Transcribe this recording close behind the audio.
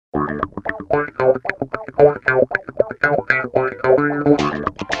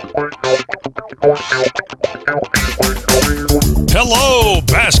Hello,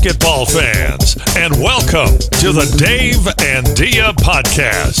 basketball fans, and welcome to the Dave and Dia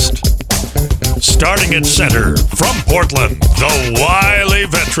podcast. Starting at center from Portland, the wily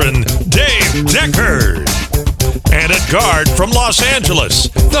veteran Dave Deckard. And at guard from Los Angeles,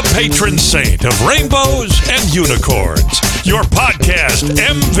 the patron saint of rainbows and unicorns, your podcast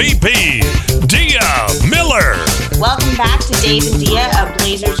MVP, Dia Miller. Welcome back to Dave and Dia, a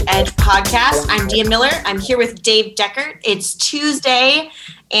Blazers Edge podcast. I'm Dia Miller. I'm here with Dave Deckard. It's Tuesday,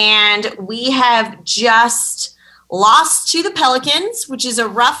 and we have just lost to the Pelicans, which is a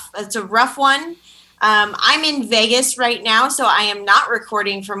rough one. I'm in Vegas right now, so I am not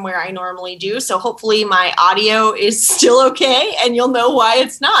recording from where I normally do. So hopefully my audio is still okay, and you'll know why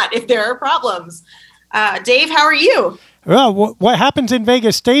it's not if there are problems. Dave, how are you? Well, what happens in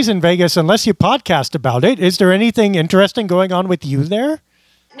Vegas stays in Vegas unless you podcast about it. Is there anything interesting going on with you there?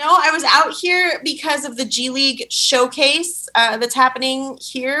 No, I was out here because of the G League showcase that's happening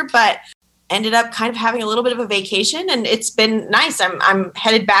here, but ended up kind of having a little bit of a vacation, and it's been nice. I'm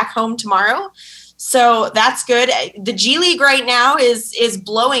headed back home tomorrow. So that's good. The G League right now is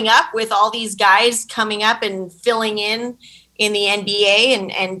blowing up with all these guys coming up and filling in the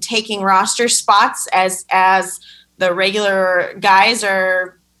NBA and taking roster spots as the regular guys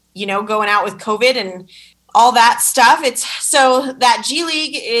are, going out with COVID and all that stuff. It's so that G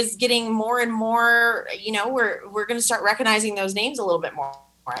League is getting more and more, we're going to start recognizing those names a little bit more,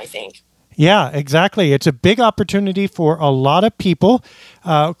 I think. Yeah, exactly. It's a big opportunity for a lot of people.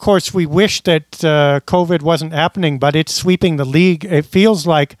 Of course, we wish that COVID wasn't happening, but it's sweeping the league. It feels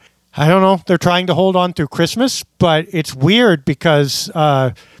like, I don't know, they're trying to hold on through Christmas, but it's weird because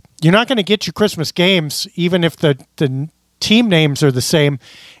you're not going to get your Christmas games, even if the team names are the same.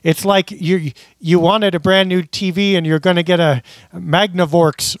 It's like you wanted a brand new TV and you're going to get a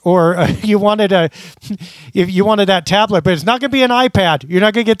Magnavox, or you wanted that tablet, but it's not going to be an iPad. You're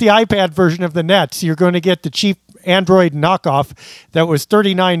not going to get the iPad version of the Nets. You're going to get the cheap Android knockoff that was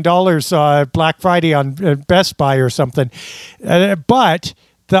 $39 Black Friday on Best Buy or something. But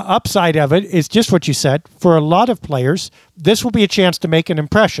the upside of it is just what you said. For a lot of players, this will be a chance to make an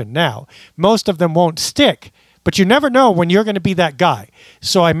impression. Now, most of them won't stick, but you never know when you're going to be that guy.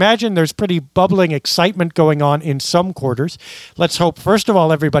 So I imagine there's pretty bubbling excitement going on in some quarters. Let's hope, first of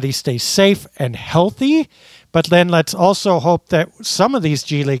all, everybody stays safe and healthy. But then let's also hope that some of these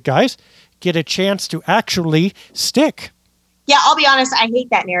G League guys get a chance to actually stick. Yeah, I'll be honest. I hate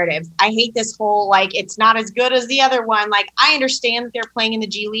that narrative. I hate this whole, it's not as good as the other one. I understand that they're playing in the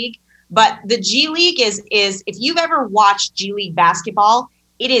G League, but the G League is if you've ever watched G League basketball,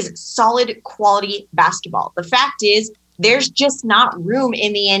 it is solid quality basketball. The fact is, there's just not room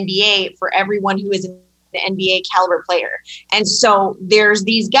in the NBA for everyone who is an NBA caliber player. And so there's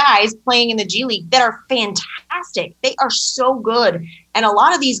these guys playing in the G League that are fantastic. They are so good. And a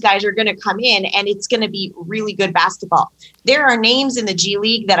lot of these guys are going to come in and it's going to be really good basketball. There are names in the G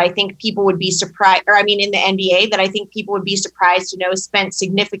League that I think people would be surprised, in the NBA that I think people would be surprised to know spent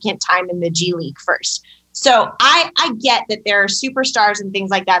significant time in the G League first. So I get that there are superstars and things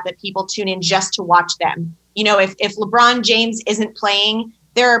like that people tune in just to watch them. If LeBron James isn't playing,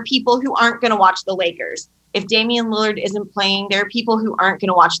 there are people who aren't going to watch the Lakers. If Damian Lillard isn't playing, there are people who aren't going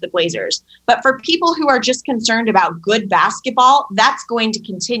to watch the Blazers. But for people who are just concerned about good basketball, that's going to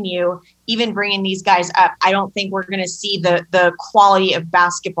continue, even bringing these guys up. I don't think we're going to see the quality of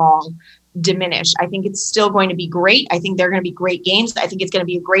basketball diminish. I think it's still going to be great. I think they're going to be great games. I think it's going to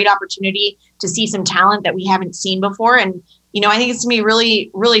be a great opportunity to see some talent that we haven't seen before. And, I think it's going to be really,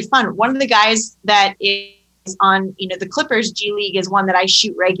 really fun. One of the guys that is on, the Clippers G League is one that I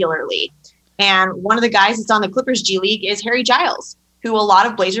shoot regularly. And one of the guys that's on the Clippers G League is Harry Giles, who a lot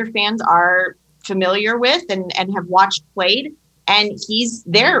of Blazer fans are familiar with and have watched played. And he's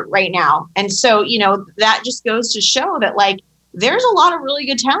there right now. And so, that just goes to show that, there's a lot of really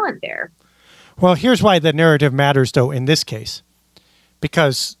good talent there. Well, here's why the narrative matters, though, in this case.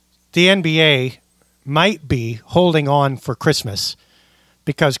 Because the NBA might be holding on for Christmas,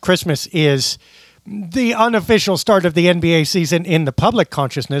 because Christmas is the unofficial start of the NBA season in the public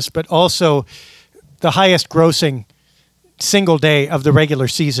consciousness, but also the highest grossing single day of the regular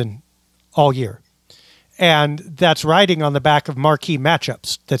season all year. And that's riding on the back of marquee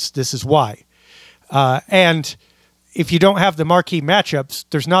matchups. This is why. And if you don't have the marquee matchups,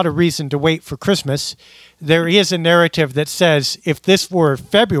 there's not a reason to wait for Christmas. There is a narrative that says if this were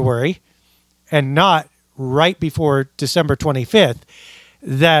February and not right before December 25th,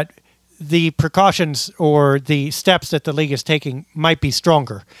 that the precautions or the steps that the league is taking might be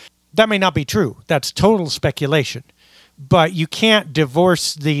stronger. that may not be true. That's total speculation. But you can't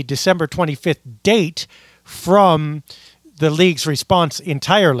divorce the December 25th date from the league's response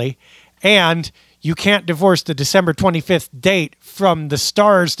entirely. And you can't divorce the December 25th date from the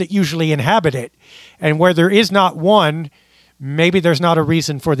stars that usually inhabit it. And where there is not one, maybe there's not a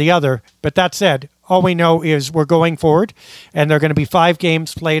reason for the other. But that said, all we know is we're going forward, and there are going to be 5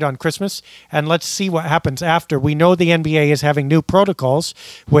 games played on Christmas, and let's see what happens after. We know the NBA is having new protocols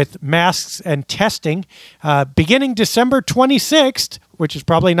with masks and testing beginning December 26th, which is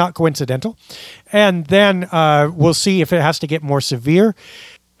probably not coincidental. And then we'll see if it has to get more severe.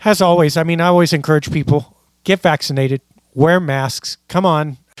 As always, I always encourage people, get vaccinated, wear masks, come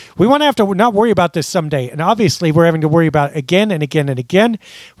on. We want to have to not worry about this someday. And obviously, we're having to worry about it again and again and again.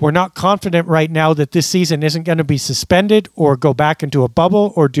 We're not confident right now that this season isn't going to be suspended or go back into a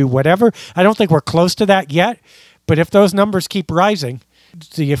bubble or do whatever. I don't think we're close to that yet. But if those numbers keep rising,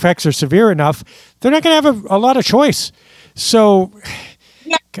 the effects are severe enough, they're not going to have a lot of choice. So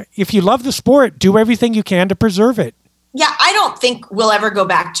if you love the sport, do everything you can to preserve it. Yeah, I don't think we'll ever go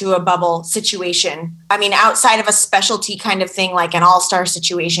back to a bubble situation. Outside of a specialty kind of thing, like an all-star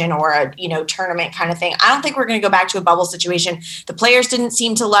situation or a, tournament kind of thing, I don't think we're going to go back to a bubble situation. The players didn't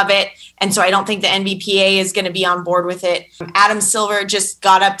seem to love it. And so I don't think the NBPA is going to be on board with it. Adam Silver just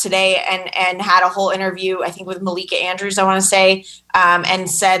got up today and had a whole interview, I think with Malika Andrews, I want to say, and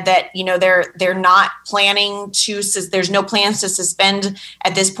said that, they're not planning to, there's no plans to suspend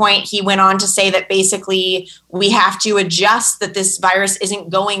at this point. He went on to say that basically we have to adjust, that this virus isn't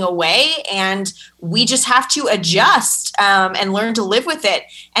going away, and we just have to adjust and learn to live with it.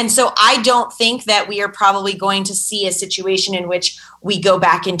 And so I don't think that we are probably going to see a situation in which we go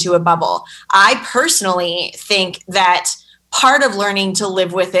back into a bubble. I personally think that part of learning to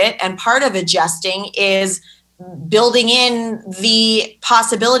live with it and part of adjusting is building in the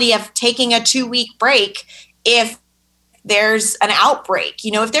possibility of taking a 2-week break if there's an outbreak.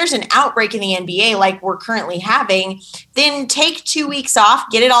 If there's an outbreak in the NBA like we're currently having, then take 2 weeks off,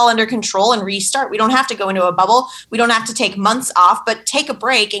 get it all under control and restart. We don't have to go into a bubble. We don't have to take months off, but take a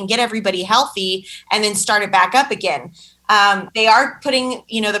break and get everybody healthy and then start it back up again. They are putting,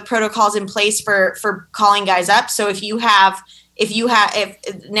 the protocols in place for calling guys up. So if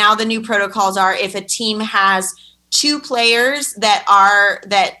now the new protocols are, if a team has 2 players that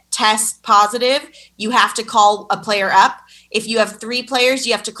test positive, you have to call a player up. If you have 3 players,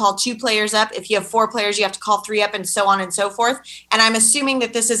 you have to call 2 players up. If you have 4 players, you have to call 3 up, and so on and so forth. And I'm assuming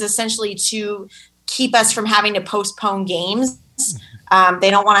that this is essentially to keep us from having to postpone games. They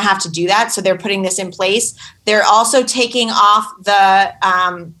don't want to have to do that, so they're putting this in place. They're also taking off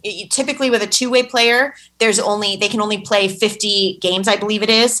typically with a 2-way player, they can only play 50 games, I believe it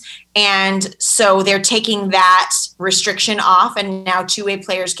is. And so they're taking that restriction off, and now 2-way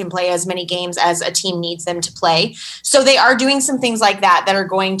players can play as many games as a team needs them to play. So they are doing some things like that are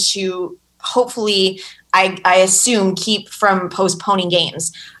going to hopefully, I assume, keep from postponing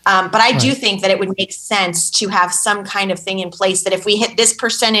games. But I do think that it would make sense to have some kind of thing in place that if we hit this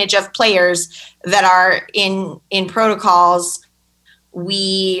percentage of players that are in protocols,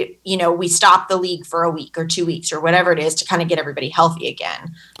 we stop the league for a week or 2 weeks or whatever it is to kind of get everybody healthy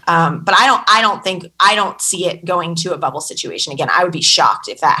again. But I don't see it going to a bubble situation again. I would be shocked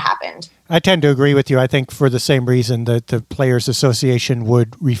if that happened. I tend to agree with you. I think for the same reason that the Players Association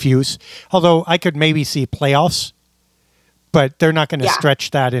would refuse. Although I could maybe see playoffs, but they're not going to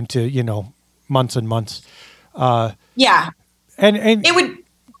stretch that into, months and months. And it would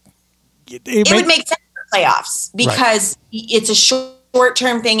make sense for playoffs because it's a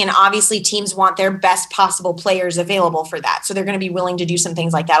short-term thing, and obviously teams want their best possible players available for that. So they're going to be willing to do some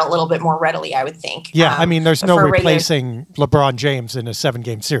things like that a little bit more readily, I would think. Yeah, there's no replacing LeBron James in a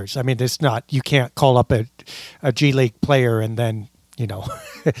 7-game series. It's not, you can't call up a G League player and then,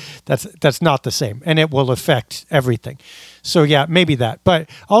 that's not the same, and it will affect everything. So yeah, maybe that. But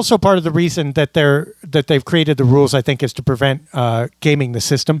also part of the reason that they've created the rules, I think, is to prevent gaming the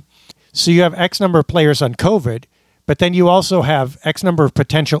system. So you have X number of players on COVID, but then you also have X number of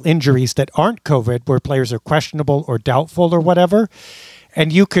potential injuries that aren't COVID, where players are questionable or doubtful or whatever.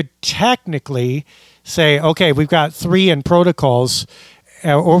 And you could technically say, okay, we've got 3 in protocols,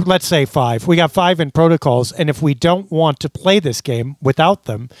 or let's say 5. We got 5 in protocols, and if we don't want to play this game without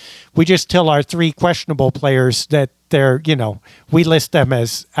them, we just tell our 3 questionable players that they're, we list them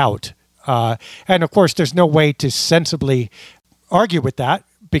as out. And of course, there's no way to sensibly argue with that,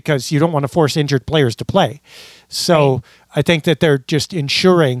 because you don't want to force injured players to play. So I think that they're just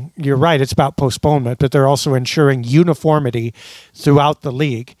ensuring, you're right, it's about postponement, but they're also ensuring uniformity throughout the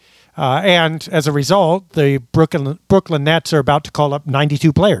league. And as a result, the Brooklyn Nets are about to call up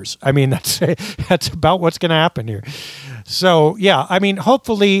 92 players. I mean, that's about what's going to happen here. So, yeah, I mean,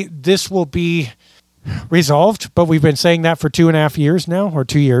 hopefully this will be resolved, but we've been saying that for 2.5 years now, or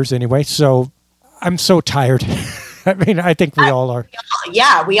 2 years anyway. So I'm so tired. I mean, I think we all are.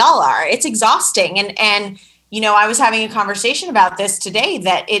 Yeah, we all are. It's exhausting. And I was having a conversation about this today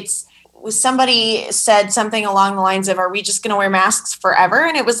that somebody said something along the lines of, are we just going to wear masks forever?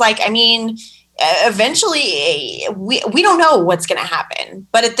 And it was like, I mean, eventually we don't know what's going to happen.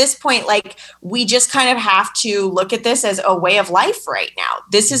 But at this point, like, we just kind of have to look at this as a way of life right now.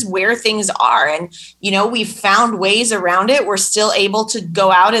 This is where things are. And, we've found ways around it. We're still able to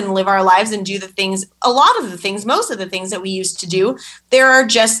go out and live our lives and do the things, most of the things that we used to do. There are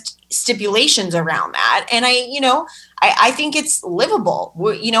just stipulations around that. And I think it's livable.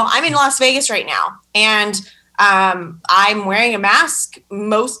 I'm in Las Vegas right now, and I'm wearing a mask.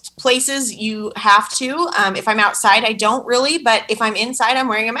 Most places you have to. If I'm outside, I don't really, but if I'm inside, I'm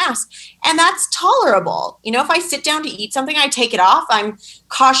wearing a mask, and that's tolerable. If I sit down to eat something, I take it off. I'm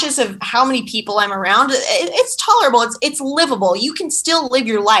cautious of how many people I'm around. It's tolerable. It's livable. You can still live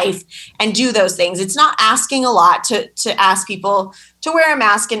your life and do those things. It's not asking a lot to ask people to wear a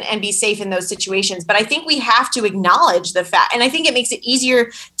mask and be safe in those situations. But I think we have to acknowledge the fact, and I think it makes it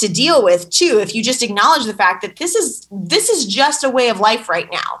easier to deal with too, if you just acknowledge the fact that this is just a way of life right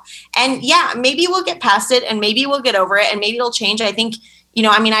now. And yeah, maybe we'll get past it, and maybe we'll get over it, and maybe it'll change. I think,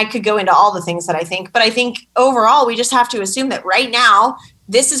 I could go into all the things that I think, but I think overall, we just have to assume that right now,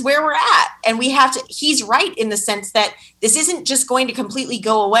 this is where we're at. And he's right in the sense that this isn't just going to completely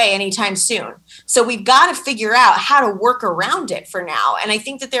go away anytime soon. So we've got to figure out how to work around it for now. And I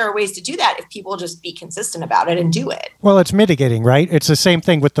think that there are ways to do that if people just be consistent about it and do it. Well, it's mitigating, right? It's the same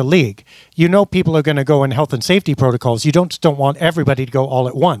thing with the league. People are going to go in health and safety protocols. You don't want everybody to go all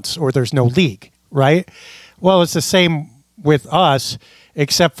at once, or there's no league, right? Well, it's the same with us,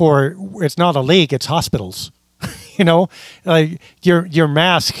 except for it's not a league, it's hospitals. Your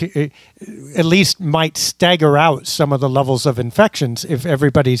mask at least might stagger out some of the levels of infections if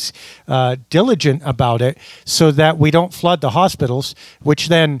everybody's diligent about it, so that we don't flood the hospitals, which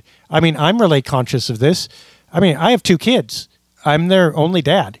then, I'm really conscious of this. I have 2 kids. I'm their only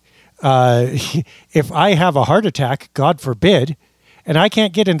dad. If I have a heart attack, God forbid, and I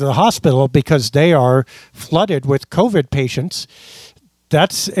can't get into the hospital because they are flooded with COVID patients,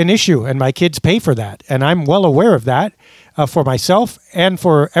 that's an issue, and my kids pay for that. And I'm well aware of that for myself and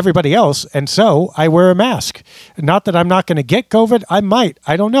for everybody else. And so I wear a mask. Not that I'm not going to get COVID. I might.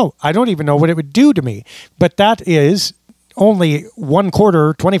 I don't know. I don't even know what it would do to me. But that is only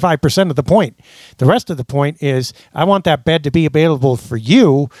 25% of the point. The rest of the point is I want that bed to be available for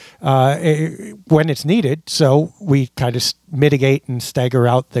you when it's needed. So we kind of mitigate and stagger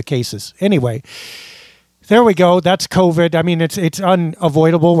out the cases. Anyway, there we go. That's COVID. It's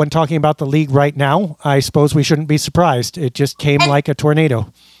unavoidable when talking about the league right now. I suppose we shouldn't be surprised. It just came like a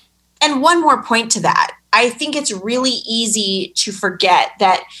tornado. And one more point to that. I think it's really easy to forget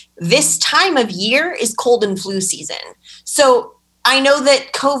that this time of year is cold and flu season. So I know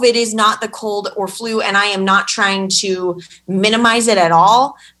that COVID is not the cold or flu, and I am not trying to minimize it at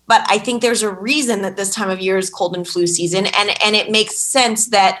all. But I think there's a reason that this time of year is cold and flu season. And it makes sense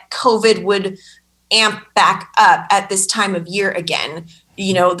that COVID would amp back up at this time of year again.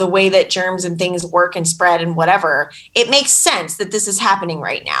 The way that germs and things work and spread and whatever, it makes sense that this is happening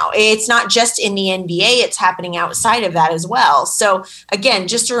right now. It's not just in the NBA, it's happening outside of that as well. So again,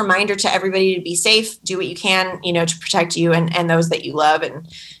 just a reminder to everybody to be safe, do what you can, to protect you and those that you love, and,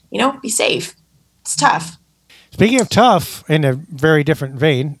 be safe. It's tough. Speaking of tough, in a very different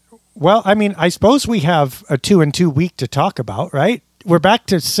vein, well, I suppose we have a 2-2 week to talk about, right? We're back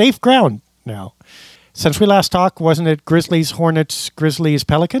to safe ground now. Since we last talked, wasn't it Grizzlies, Hornets, Grizzlies,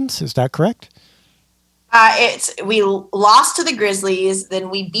 Pelicans? Is that correct? We lost to the Grizzlies, then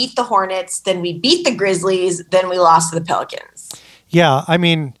we beat the Hornets, then we beat the Grizzlies, then we lost to the Pelicans. Yeah,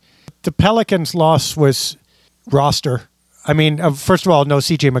 the Pelicans' loss was roster. First of all, no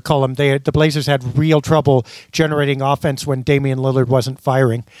CJ McCollum. The Blazers had real trouble generating offense when Damian Lillard wasn't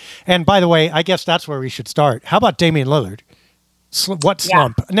firing. And by the way, I guess that's where we should start. How about Damian Lillard? What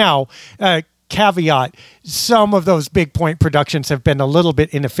slump? Yeah. Now, caveat, some of those big point productions have been a little bit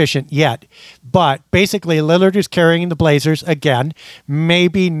inefficient yet. But basically, Lillard is carrying the Blazers again,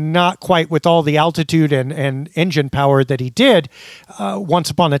 maybe not quite with all the altitude and engine power that he did once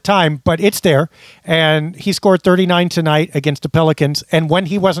upon a time, but it's there. And he scored 39 tonight against the Pelicans. And when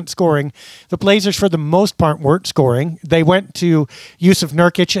he wasn't scoring, the Blazers, for the most part, weren't scoring. They went to Jusuf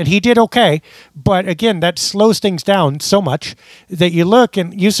Nurkic, and he did okay. But again, that slows things down so much that you look,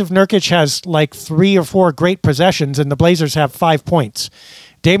 and Jusuf Nurkic has like 3 or 4 great possessions, and the Blazers have 5 points.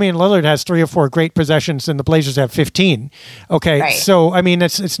 Damian Lillard has 3 or 4 great possessions, and the Blazers have 15. Okay, right. So I mean,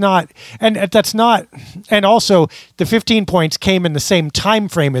 it's not, and that's not, and also the 15 points came in the same time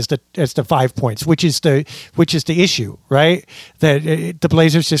frame as the 5 points, which is the issue, right? That the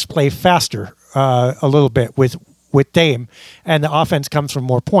Blazers just play faster a little bit with Dame, and the offense comes from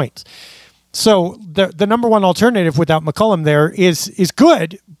more points. So the number one alternative without McCollum there is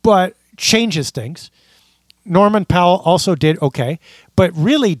good, but changes things. Norman Powell also did okay, but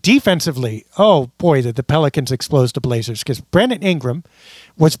really defensively, oh boy, did the Pelicans expose the Blazers, because Brandon Ingram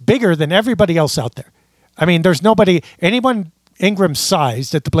was bigger than everybody else out there. I mean, there's anyone Ingram's size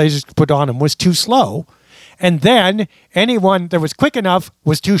that the Blazers could put on him was too slow, and then anyone that was quick enough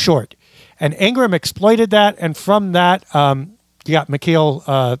was too short. And Ingram exploited that, and from that, you got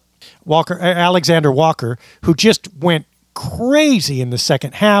Alexander Walker, who just went crazy in the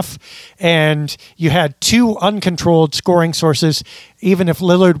second half, and you had 2 uncontrolled scoring sources. Even if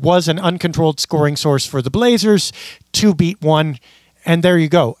Lillard was an uncontrolled scoring source for the Blazers, 2 beat 1, and there you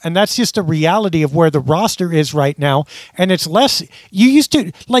go. And that's just a reality of where the roster is right now. And it's less, you used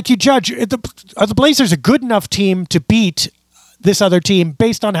to, like, you judge, are the Blazers a good enough team to beat this other team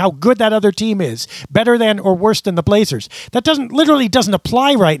based on how good that other team is, better than or worse than the Blazers? That literally doesn't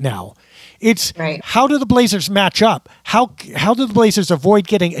apply right now. It's right. How do the Blazers match up? How do the Blazers avoid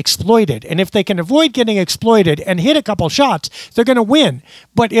getting exploited? And if they can avoid getting exploited and hit a couple shots, they're going to win.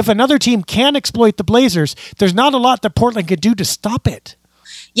 But if another team can exploit the Blazers, there's not a lot that Portland can do to stop it.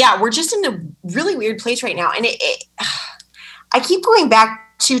 Yeah, we're just in a really weird place right now. And I keep going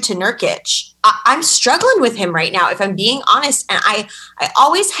back to Nurkic. I'm struggling with him right now, if I'm being honest. And I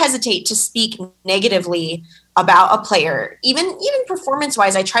always hesitate to speak negatively about a player, even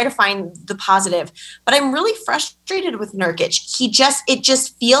performance-wise. I try to find the positive, but I'm really frustrated with Nurkic. It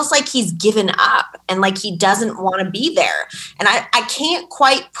just feels like he's given up and like he doesn't want to be there. And I can't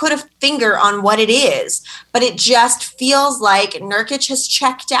quite put a finger on what it is, but it just feels like Nurkic has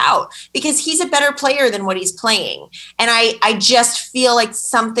checked out because he's a better player than what he's playing. And I just feel like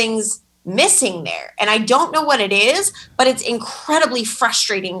something's missing there. And I don't know what it is, but it's incredibly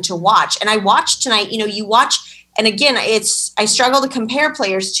frustrating to watch. And I watched tonight, you watch, and again, I struggle to compare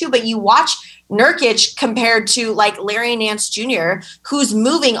players too, but you watch Nurkic compared to like Larry Nance Jr., who's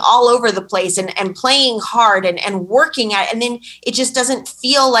moving all over the place and playing hard and working at it. And then it just doesn't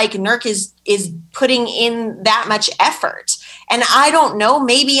feel like Nurk is putting in that much effort. And I don't know,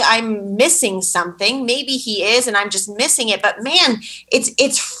 maybe I'm missing something. Maybe he is, and I'm just missing it. But man,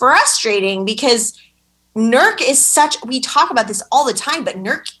 it's frustrating because Nurk is we talk about this all the time, but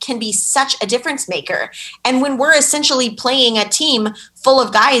Nurk can be such a difference maker. And when we're essentially playing a team full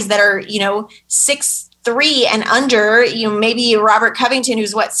of guys that are, 6'3" and under, maybe Robert Covington,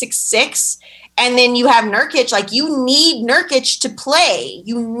 who's 6'6", and then you have Nurkic, like you need Nurkic to play.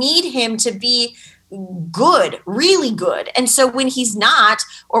 You need him to be good, really good. And so when he's not,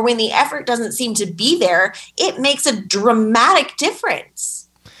 or when the effort doesn't seem to be there, it makes a dramatic difference.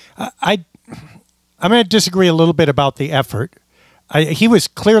 I'm going to disagree a little bit about the effort. He was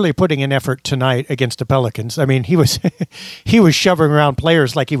clearly putting in effort tonight against the Pelicans. I mean, he was shoving around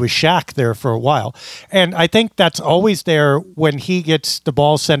players like he was Shaq there for a while. And I think that's always there when he gets the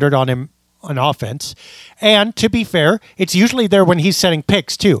ball centered on him on offense. And to be fair, it's usually there when he's setting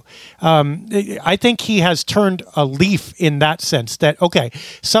picks too. I think he has turned a leaf in that sense that, okay,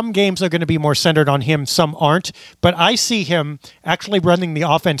 some games are going to be more centered on him, some aren't, but I see him actually running the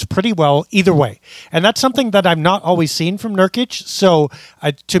offense pretty well either way. And that's something that I've not always seen from Nurkic. So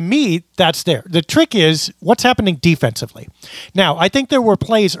to me, that's there. The trick is what's happening defensively. Now, I think there were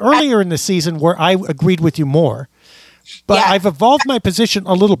plays earlier in the season where I agreed with you more. But yeah. I've evolved my position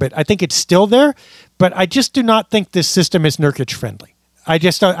a little bit. I think it's still there, but I just do not think this system is Nurkic friendly. I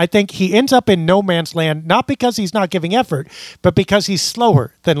think he ends up in no man's land, not because he's not giving effort, but because he's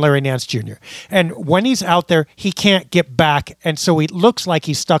slower than Larry Nance Jr. And when he's out there, he can't get back. And so he looks like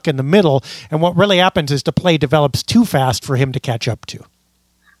he's stuck in the middle. And what really happens is the play develops too fast for him to catch up to.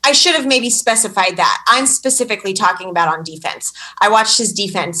 I should have maybe specified that. I'm specifically talking about on defense. I watched his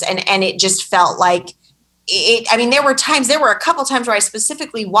defense and it just felt like there were a couple times where I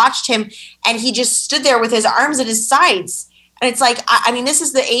specifically watched him and he just stood there with his arms at his sides. And it's like, this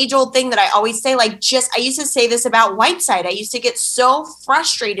is the age-old thing that I always say, I used to say this about Whiteside. I used to get so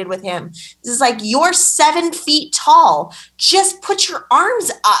frustrated with him. This is like, you're 7 feet tall. Just put your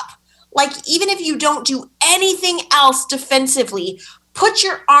arms up. Like, even if you don't do anything else defensively, put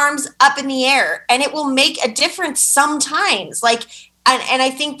your arms up in the air and it will make a difference sometimes. Like, and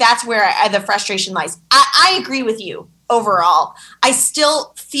I think that's where the frustration lies. I agree with you overall. I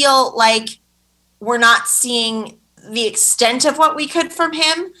still feel like we're not seeing the extent of what we could from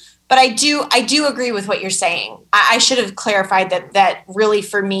him, but I do agree with what you're saying. I should have clarified that really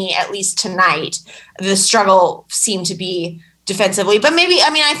for me, at least tonight, the struggle seemed to be defensively, but maybe,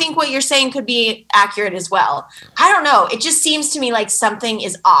 I think what you're saying could be accurate as well. I don't know. It just seems to me like something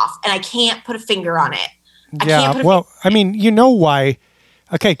is off and I can't put a finger on it. You know why?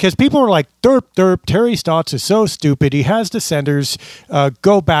 Okay, because people were like, derp, Terry Stotts is so stupid. He has the centers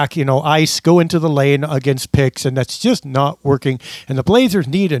go back, ice, go into the lane against picks, and that's just not working. And the Blazers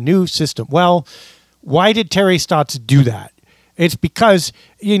need a new system. Well, why did Terry Stotts do that? It's because,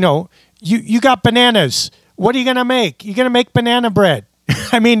 you got bananas. What are you going to make? You're going to make banana bread.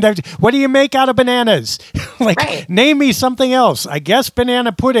 What do you make out of bananas? Right. Name me something else. I guess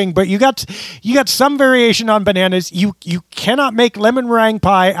banana pudding, but you got some variation on bananas. You cannot make lemon meringue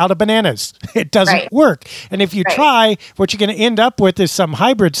pie out of bananas. It doesn't work. And if you try, what you're going to end up with is some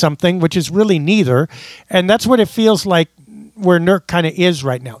hybrid something, which is really neither. And that's what it feels like where Nurk kind of is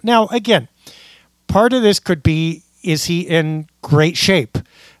right now. Now, again, part of this could be, is he in great shape?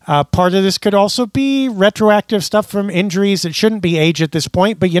 Part of this could also be retroactive stuff from injuries. It shouldn't be age at this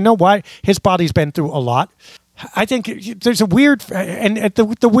point, but you know what? His body's been through a lot. I think there's a weird, and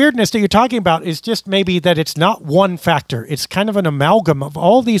the weirdness that you're talking about is just maybe that it's not one factor. It's kind of an amalgam of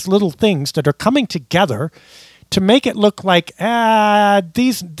all these little things that are coming together to make it look like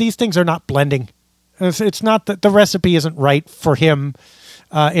these things are not blending. It's not that the recipe isn't right for him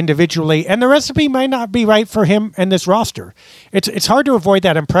individually, and the recipe might not be right for him and this roster. It's hard to avoid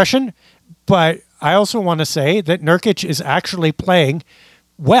that impression, but I also want to say that Nurkic is actually playing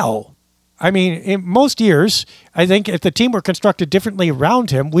well. In most years, I think if the team were constructed differently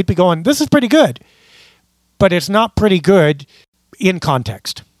around him, we'd be going, this is pretty good. But it's not pretty good in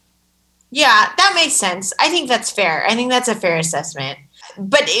context. Yeah, that makes sense. I think that's fair. I think that's a fair assessment.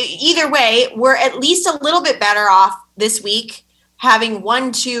 But either way, we're at least a little bit better off this week. Having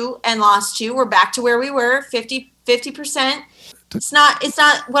won 2 and lost 2, we're back to where we were, 50%. It's not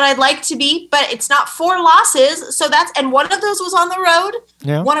what I'd like to be, but it's not 4 losses. So and one of those was on the road.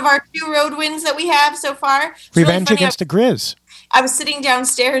 Yeah. One of our 2 road wins that we have so far. It's revenge really against the Grizz. I was sitting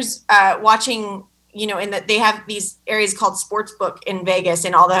downstairs watching, they have these areas called Sportsbook in Vegas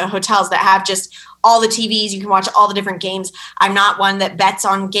and all the hotels that have just all the TVs. You can watch all the different games. I'm not one that bets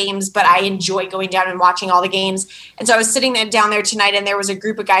on games, but I enjoy going down and watching all the games. And so I was sitting down there tonight, and there was a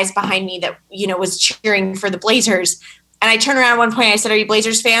group of guys behind me that, was cheering for the Blazers. And I turned around at one point, and I said, "Are you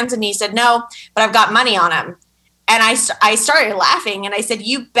Blazers fans?" And he said, "No, but I've got money on them." And I started laughing, and I said,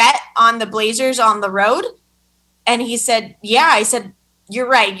 "You bet on the Blazers on the road?" And he said, "Yeah." I said, "You're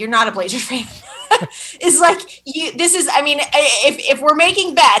right. You're not a Blazers fan." It's like, if we're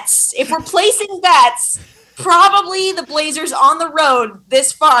making bets, if we're placing bets, probably the Blazers on the road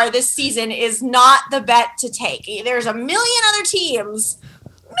this far this season is not the bet to take. There's a million other teams.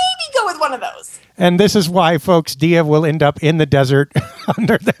 Maybe go with one of those. And this is why, folks, Dia will end up in the desert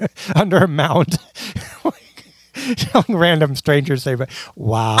under a mount. Random strangers say, but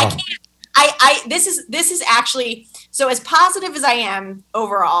wow. This is actually, so as positive as I am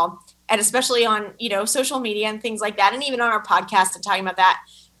overall, and especially on, social media and things like that, and even on our podcast and talking about that,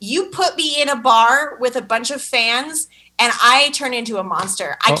 you put me in a bar with a bunch of fans and I turn into a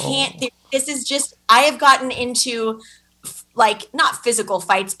monster. I can't, this is just, I have gotten into not physical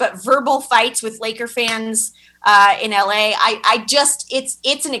fights, but verbal fights with Laker fans in LA.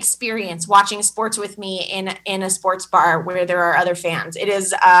 It's an experience watching sports with me in a sports bar where there are other fans. It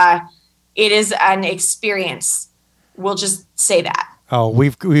is an experience. We'll just say that. Oh,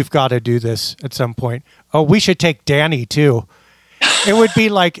 we've got to do this at some point. Oh, we should take Danny too. It would be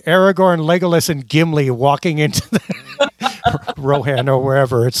like Aragorn, Legolas, and Gimli walking into the Rohan or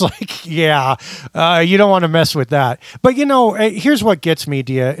wherever. It's like, yeah, you don't want to mess with that. But here's what gets me,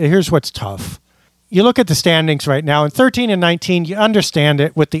 Dia. Here's what's tough. You look at the standings right now, and 13 and 19, you understand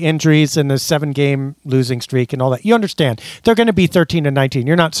it with the injuries and the 7-game losing streak and all that. You understand. They're going to be 13 and 19.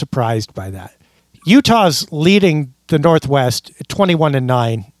 You're not surprised by that. Utah's leading the Northwest 21 and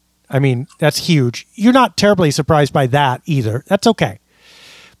 9. That's huge. You're not terribly surprised by that either. That's okay.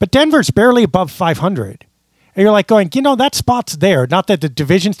 But Denver's barely above 500. And you're like going, that spot's there. Not that the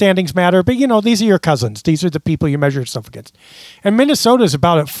division standings matter, but, these are your cousins. These are the people you measure stuff against. And Minnesota's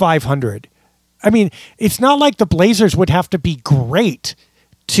about at 500. I mean, it's not like the Blazers would have to be great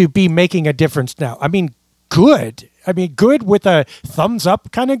to be making a difference now. I mean, good. Good with a thumbs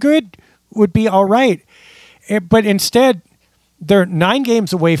up kind of good would be all right. But instead, they're 9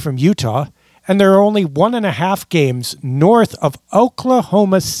 games away from Utah, and they're only 1.5 games north of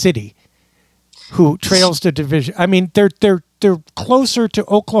Oklahoma City, who trails the division. I mean, they're closer to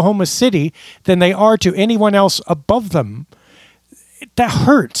Oklahoma City than they are to anyone else above them. That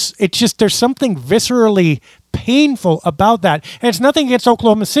hurts. It's just there's something viscerally painful about that. And it's nothing against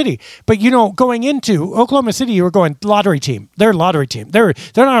Oklahoma City. But, going into Oklahoma City, you were going lottery team. They're a lottery team. They're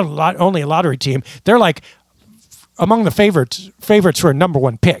not only a lottery team. They're like among the favorites for a number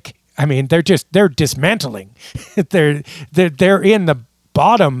 1 pick. I mean, they're dismantling. they're in the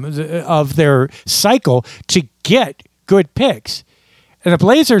bottom of their cycle to get good picks. And the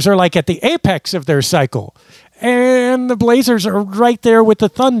Blazers are like at the apex of their cycle. And the Blazers are right there with the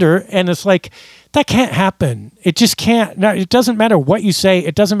Thunder. And it's like, that can't happen. It just can't. No, it doesn't matter what you say.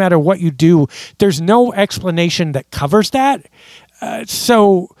 It doesn't matter what you do. There's no explanation that covers that.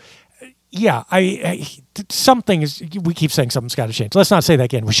 Yeah, something is, we keep saying something's got to change. Let's not say that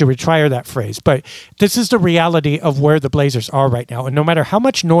again. We should retire that phrase. But this is the reality of where the Blazers are right now. And no matter how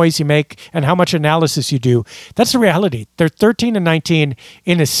much noise you make and how much analysis you do, that's the reality. They're 13-19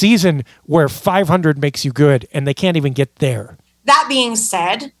 in a season where 500 makes you good, and they can't even get there. That being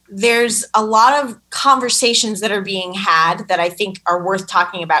said, there's a lot of conversations that are being had that I think are worth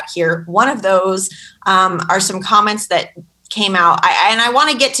talking about here. One of those are some comments that came out. I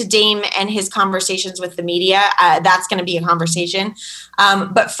want to get to Dame and his conversations with the media. That's going to be a conversation.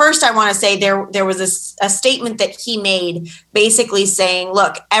 But first, I want to say there was a statement that he made basically saying,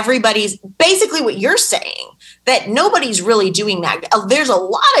 look, everybody's basically what you're saying, that nobody's really doing that. There's a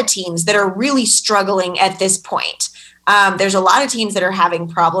lot of teams that are really struggling at this point. There's a lot of teams that are having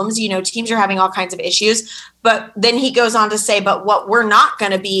problems. Teams are having all kinds of issues. But then he goes on to say, but what we're not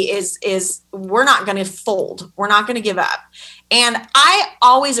going to be is we're not going to fold. We're not going to give up. And I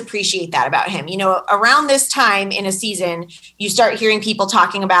always appreciate that about him. Around this time in a season, you start hearing people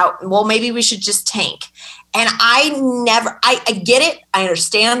talking about, well, maybe we should just tank. And I get it. I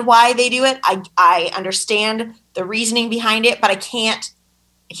understand why they do it. I understand the reasoning behind it, but I can't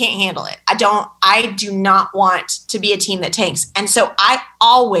handle it. I do not want to be a team that tanks. And so I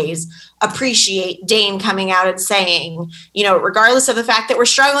always appreciate Dame coming out and saying, regardless of the fact that we're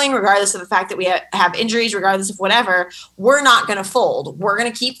struggling, regardless of the fact that we have injuries, regardless of whatever, we're not going to fold. We're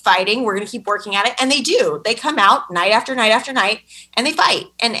going to keep fighting. We're going to keep working at it. And they do. They come out night after night after night and they fight.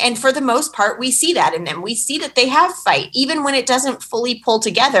 And for the most part, we see that in them. We see that they have fight. Even when it doesn't fully pull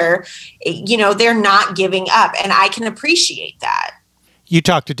together, they're not giving up. And I can appreciate that. You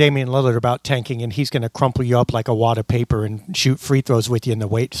talk to Damian Lillard about tanking, and he's going to crumple you up like a wad of paper and shoot free throws with you in the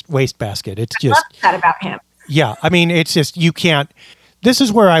wastebasket. It's just, I love that about him. Yeah, I mean, it's just, you can't. This is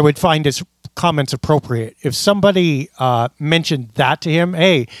where I would find his comments appropriate. If somebody mentioned that to him,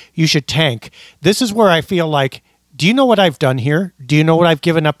 hey, you should tank. This is where I feel like, do you know what I've done here? Do you know what I've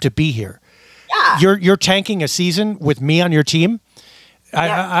given up to be here? Yeah. You're tanking a season with me on your team.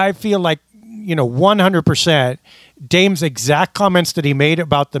 Yeah. I feel like, 100%. Dame's exact comments that he made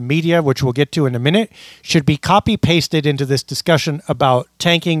about the media, which we'll get to in a minute, should be copy-pasted into this discussion about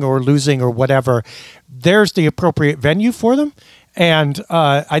tanking or losing or whatever. There's the appropriate venue for them. And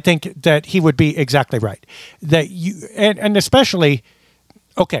I think that he would be exactly right. That you and especially,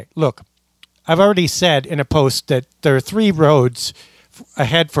 okay, look, I've already said in a post that there are 3 roads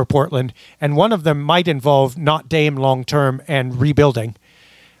ahead for Portland, and one of them might involve not Dame long-term and rebuilding,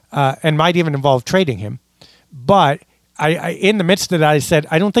 and might even involve trading him. But I in the midst of that, I said,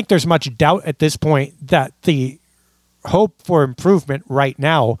 I don't think there's much doubt at this point that the hope for improvement right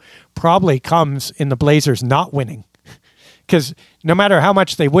now probably comes in the Blazers not winning. Because no matter how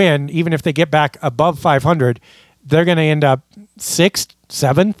much they win, even if they get back above 500, they're going to end up 6th,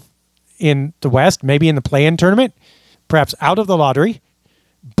 7th in the West, maybe in the play-in tournament, perhaps out of the lottery,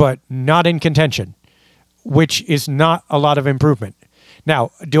 but not in contention, which is not a lot of improvement.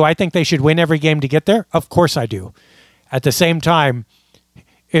 Now, do I think they should win every game to get there? Of course I do. At the same time,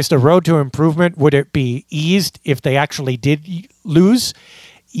 is the road to improvement, would it be eased if they actually did lose?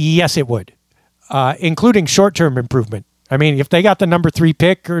 Yes, it would, including short-term improvement. I mean, if they got the number 3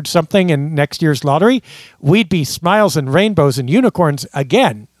 pick or something in next year's lottery, we'd be smiles and rainbows and unicorns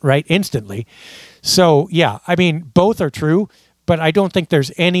again, right, instantly. So, yeah, I mean, both are true, but I don't think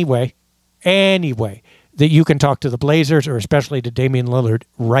there's any way that you can talk to the Blazers, or especially to Damian Lillard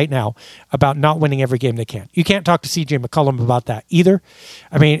right now, about not winning every game they can. You can't talk to CJ McCollum about that either.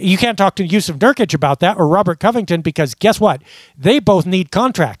 I mean, you can't talk to Yusuf Nurkic about that, or Robert Covington, because guess what? They both need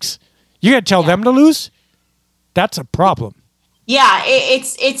contracts. You're going to tell them to lose? That's a problem. Yeah,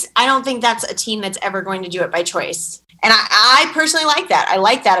 it's. I don't think that's a team that's ever going to do it by choice. And I personally like that. I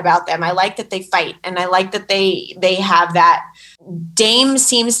like that about them. I like that they fight, and I like that they have that. Dame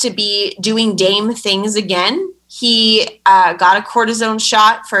seems to be doing Dame things again. He got a cortisone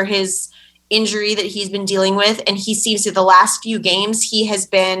shot for his injury that he's been dealing with, and he seems to, the last few games, he has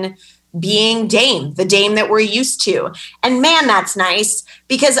been being Dame, the Dame that we're used to. And man, that's nice,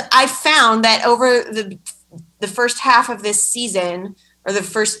 because I found that over the first half of this season, or the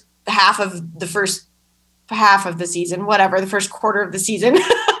first half of the season, whatever, the first quarter of the season,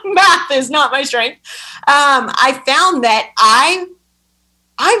 math is not my strength. I found that I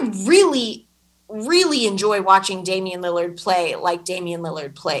really, really enjoy watching Damian Lillard play like Damian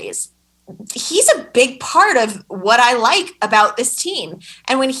Lillard plays. He's a big part of what I like about this team.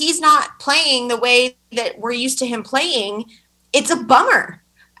 And when he's not playing the way that we're used to him playing, it's a bummer.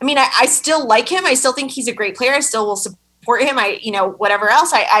 I mean, I still like him. I still think he's a great player. I still will support him. Whatever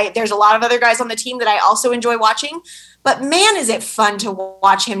else. There's a lot of other guys on the team that I also enjoy watching. But man, is it fun to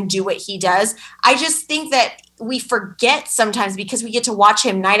watch him do what he does. I just think that we forget sometimes, because we get to watch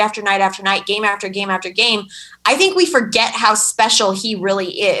him night after night after night, game after game after game. I think we forget how special he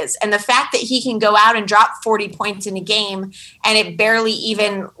really is. And the fact that he can go out and drop 40 points in a game and it barely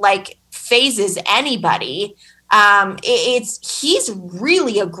even phases anybody. He's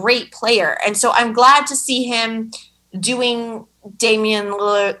really a great player. And so I'm glad to see him doing Damian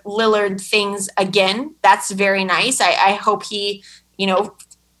Lillard things again. That's very nice. I hope he,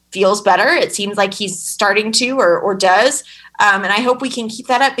 feels better. It seems like he's starting to, or does. And I hope we can keep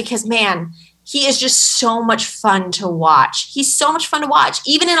that up, because man, he is just so much fun to watch. He's so much fun to watch,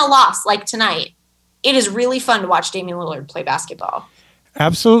 even in a loss like tonight. It is really fun to watch Damian Lillard play basketball.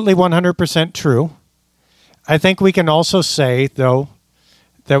 Absolutely 100% true. I think we can also say, though,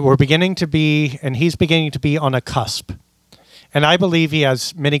 that we're beginning to be, and he's beginning to be, on a cusp. And I believe he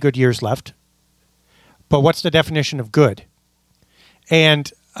has many good years left. But what's the definition of good?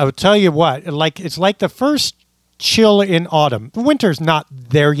 And I would tell you what, it's like the first chill in autumn. The winter's not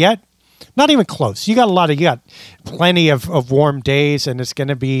there yet. Not even close. You got plenty of warm days, and it's going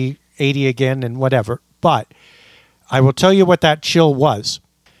to be 80 again and whatever. But I will tell you what that chill was.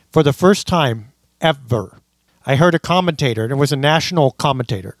 For the first time ever, I heard a commentator, and it was a national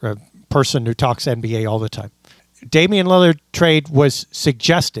commentator, a person who talks NBA all the time. Damian Lillard trade was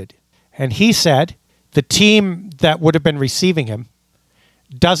suggested, and he said the team that would have been receiving him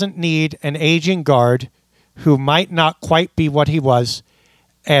doesn't need an aging guard who might not quite be what he was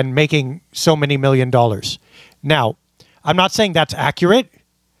and making so many $1 million. Now, I'm not saying that's accurate.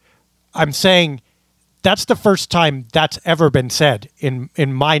 I'm saying that's the first time that's ever been said in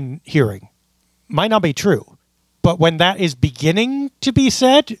my hearing. Might not be true. But when that is beginning to be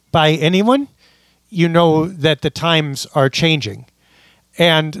said by anyone, you know that the times are changing.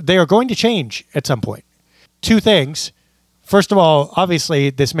 And they are going to change at some point. Two things. First of all, obviously,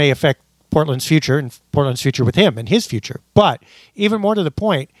 this may affect Portland's future and Portland's future with him and his future. But even more to the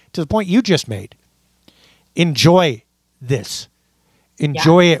point you just made, enjoy this.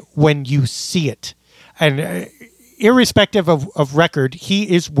 Enjoy it when you see it. And irrespective of record,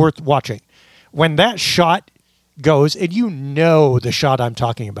 he is worth watching. When that shot goes, and you know the shot I'm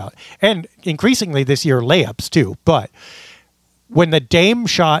talking about, and increasingly this year, layups too, but when the Dame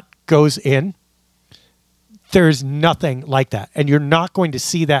shot goes in, there's nothing like that. And you're not going to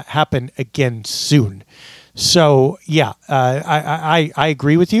see that happen again soon. So, yeah, I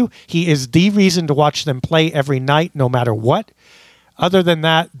agree with you. He is the reason to watch them play every night, no matter what. Other than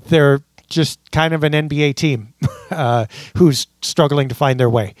that, they're just kind of an NBA team who's struggling to find their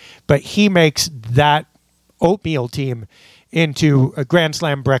way. But he makes that oatmeal team into a Grand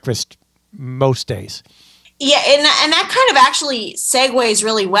Slam breakfast most days. Yeah, and that kind of actually segues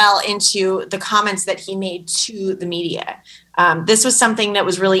really well into the comments that he made to the media. This was something that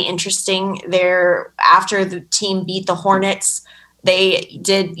was really interesting there. After the team beat the Hornets, they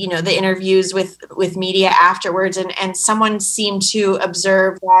did, the interviews with media afterwards, and someone seemed to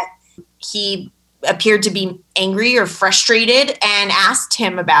observe that he appeared to be angry or frustrated and asked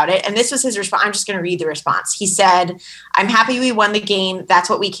him about it. And this was his response. I'm just going to read the response. He said, "I'm happy we won the game. That's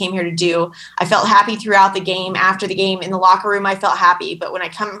what we came here to do. I felt happy throughout the game. After the game in the locker room, I felt happy. But when I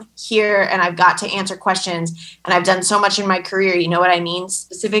come here and I've got to answer questions, and I've done so much in my career, you know what I mean?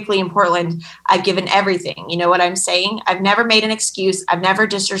 Specifically in Portland, I've given everything. You know what I'm saying? I've never made an excuse. I've never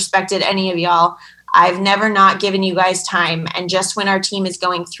disrespected any of y'all. I've never not given you guys time. And just when our team is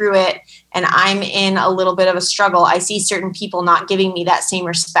going through it and I'm in a little bit of a struggle, I see certain people not giving me that same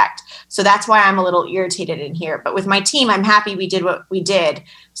respect. So that's why I'm a little irritated in here. But with my team, I'm happy we did what we did.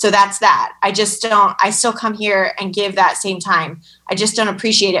 So that's that. I still come here and give that same time. I just don't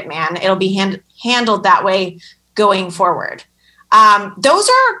appreciate it, man. It'll be handled that way going forward. Those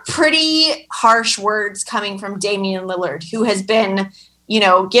are pretty harsh words coming from Damian Lillard, who has been,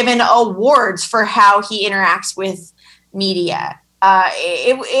 given awards for how he interacts with media.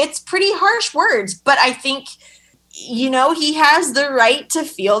 It's pretty harsh words, but I think, he has the right to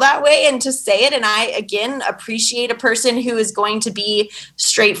feel that way and to say it. And I, again, appreciate a person who is going to be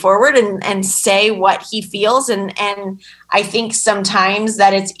straightforward and say what he feels. And I think sometimes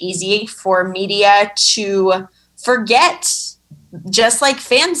that it's easy for media to forget, just like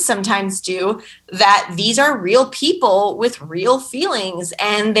fans sometimes do, that these are real people with real feelings,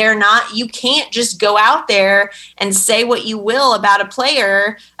 and you can't just go out there and say what you will about a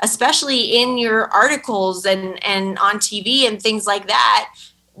player, especially in your articles and on TV and things like that,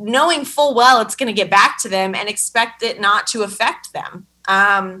 knowing full well it's going to get back to them and expect it not to affect them.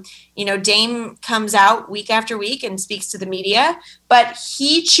 Dame comes out week after week and speaks to the media, but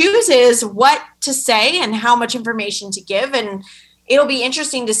he chooses what to say and how much information to give. And it'll be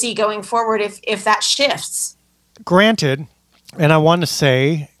interesting to see going forward if that shifts. Granted, and I want to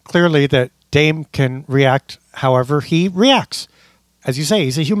say clearly that Dame can react however he reacts. As you say,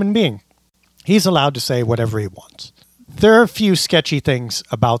 he's a human being. He's allowed to say whatever he wants. There are a few sketchy things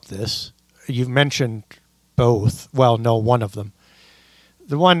about this. You've mentioned both. Well, no, one of them.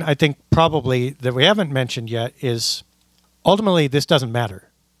 The one I think probably that we haven't mentioned yet is ultimately this doesn't matter.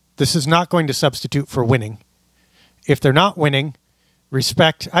 This is not going to substitute for winning. If they're not winning,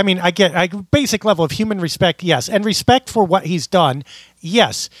 respect. I mean, I get a basic level of human respect, yes. And respect for what he's done,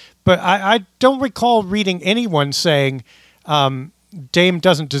 yes. But I don't recall reading anyone saying Dame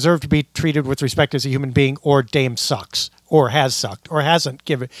doesn't deserve to be treated with respect as a human being, or Dame sucks, or has sucked, or hasn't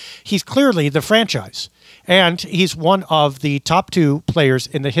given. He's clearly the franchise. And he's one of the top 2 players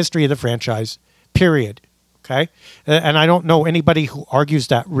in the history of the franchise, period. Okay? And I don't know anybody who argues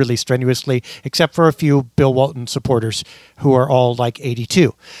that really strenuously, except for a few Bill Walton supporters who are all like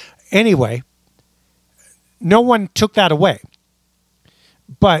 82. Anyway, no one took that away.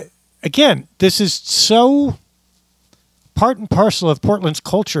 But again, this is so part and parcel of Portland's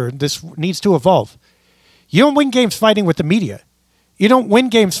culture. This needs to evolve. You don't win games fighting with the media. You don't win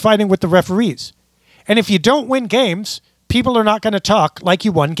games fighting with the referees. And if you don't win games, people are not going to talk like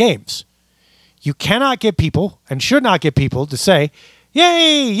you won games. You cannot get people, and should not get people, to say,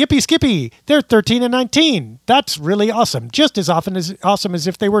 yay, yippee skippy, they're 13-19. That's really awesome. Just as awesome as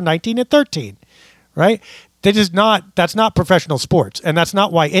if they were 19-13, right? That's not professional sports, and that's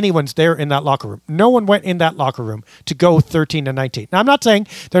not why anyone's there in that locker room. No one went in that locker room to go 13-19. Now, I'm not saying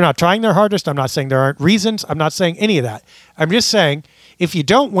they're not trying their hardest. I'm not saying there aren't reasons. I'm not saying any of that. I'm just saying if you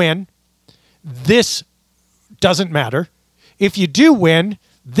don't win, this doesn't matter. If you do win,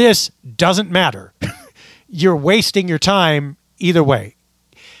 this doesn't matter. You're wasting your time either way.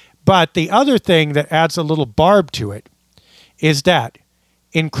 But the other thing that adds a little barb to it is that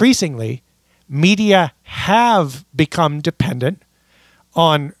increasingly media have become dependent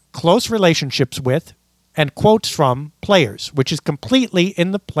on close relationships with and quotes from players, which is completely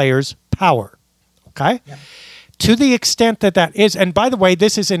in the player's power. Okay? Yeah. To the extent that that is, and by the way,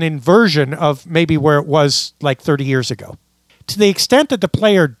 this is an inversion of maybe where it was like 30 years ago. To the extent that the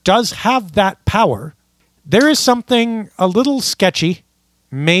player does have that power, there is something a little sketchy,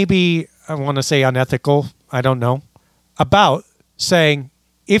 maybe I want to say unethical, I don't know, about saying,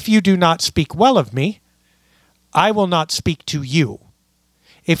 if you do not speak well of me, I will not speak to you.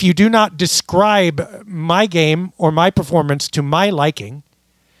 If you do not describe my game or my performance to my liking,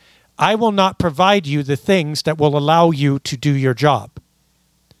 I will not provide you the things that will allow you to do your job.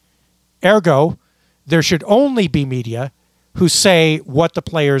 Ergo, there should only be media who say what the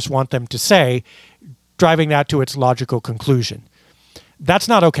players want them to say, driving that to its logical conclusion. That's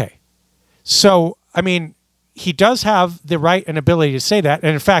not okay. So, I mean, he does have the right and ability to say that.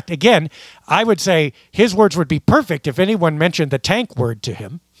 And in fact, again, I would say his words would be perfect if anyone mentioned the tank word to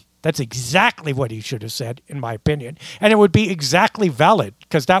him. That's exactly what he should have said, in my opinion. And it would be exactly valid,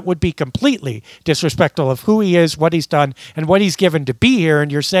 because that would be completely disrespectful of who he is, what he's done, and what he's given to be here.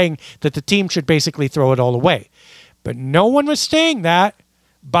 And you're saying that the team should basically throw it all away. But no one was saying that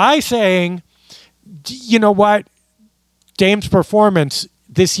by saying, you know what, Dame's performance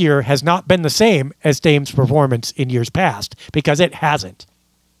this year has not been the same as Dame's performance in years past, because it hasn't.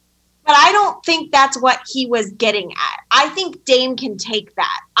 But I don't think that's what he was getting at. I think Dame can take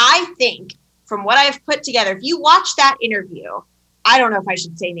that. I think from what I've put together, if you watch that interview, I don't know if I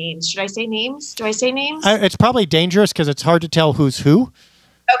should say names. Should I say names? Do I say names? It's probably dangerous because it's hard to tell who's who.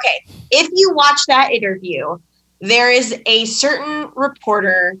 Okay. If you watch that interview, there is a certain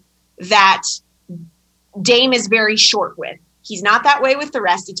reporter that Dame is very short with. He's not that way with the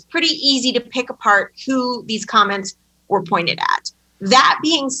rest. It's pretty easy to pick apart who these comments were pointed at. That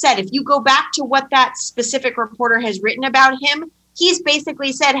being said, if you go back to what that specific reporter has written about him, he's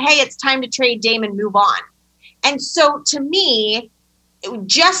basically said, hey, it's time to trade Dame and move on. And so to me,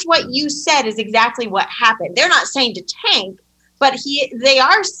 just what you said is exactly what happened. They're not saying to tank, but they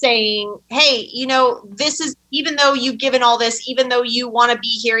are saying, hey, this is, even though you've given all this, even though you want to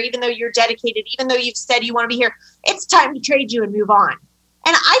be here, even though you're dedicated, even though you've said you want to be here, it's time to trade you and move on.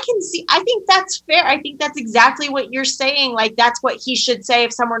 And I think that's fair. I think that's exactly what you're saying. Like, that's what he should say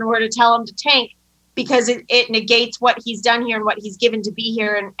if someone were to tell him to tank, because it negates what he's done here and what he's given to be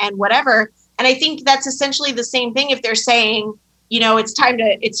here and whatever. And I think that's essentially the same thing if they're saying, it's time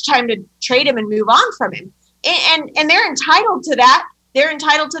to trade him and move on from him. And they're entitled to that. They're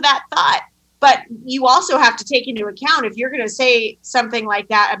entitled to that thought. But you also have to take into account, if you're going to say something like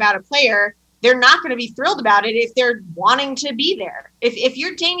that about a player, they're not going to be thrilled about it if they're wanting to be there. If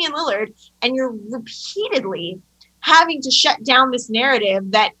you're Damian Lillard and you're repeatedly having to shut down this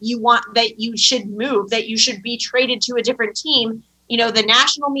narrative that you should move, that you should be traded to a different team, the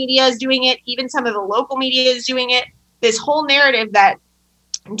national media is doing it, even some of the local media is doing it. This whole narrative that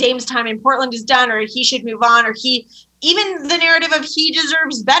Dame's time in Portland is done, or he should move on, or even the narrative of he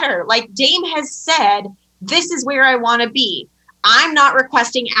deserves better. Like, Dame has said, this is where I want to be. I'm not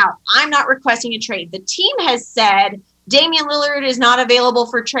requesting out. I'm not requesting a trade. The team has said Damian Lillard is not available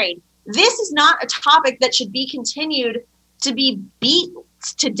for trade. This is not a topic that should be continued to be beat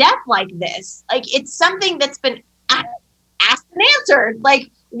to death like this. Like, it's something that's been asked and answered.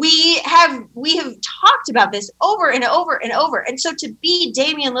 Like, we have talked about this over and over and over. And so to be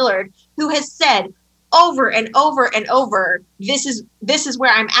Damian Lillard, who has said over and over and over, this is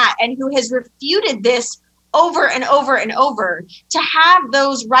where I'm at, and who has refuted this over and over and over, to have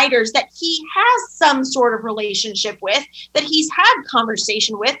those writers that he has some sort of relationship with, that he's had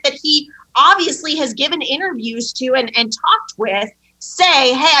conversation with, that he obviously has given interviews to and talked with,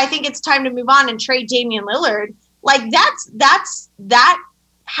 say, hey, I think it's time to move on and trade Damian Lillard. Like, that's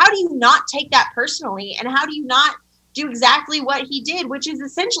how do you not take that personally? And how do you not do exactly what he did, which is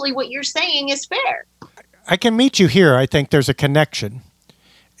essentially what you're saying is fair? I can meet you here. I think there's a connection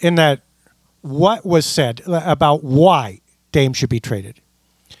in that what was said about why Dame should be traded.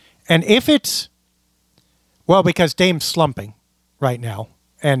 And if it's, well, because Dame's slumping right now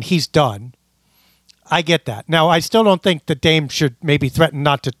and he's done, I get that. Now, I still don't think that Dame should maybe threaten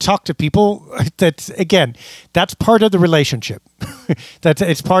not to talk to people. That's part of the relationship.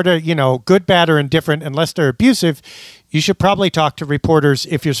 It's part of, good, bad, or indifferent. Unless they're abusive, you should probably talk to reporters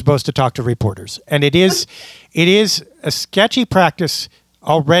if you're supposed to talk to reporters. And it is a sketchy practice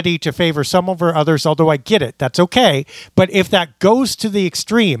already to favor some over others, although I get it. That's okay. But if that goes to the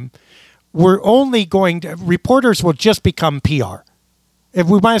extreme, reporters will just become PR. If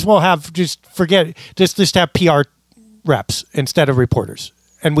we might as well have just have PR reps instead of reporters,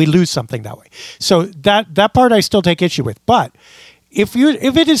 and we lose something that way. So that part I still take issue with. But if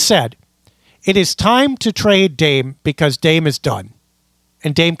it is said, it is time to trade Dame because Dame is done,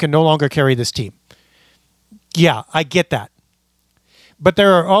 and Dame can no longer carry this team. Yeah, I get that. But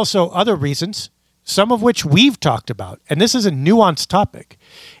there are also other reasons, some of which we've talked about, and this is a nuanced topic.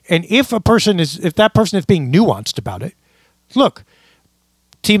 And if that person is being nuanced about it, look,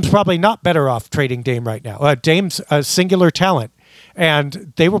 team's probably not better off trading Dame right now. Dame's a singular talent,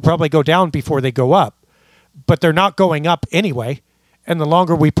 and they will probably go down before they go up, but they're not going up anyway. And the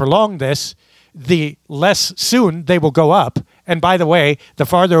longer we prolong this, the less soon they will go up. And by the way, the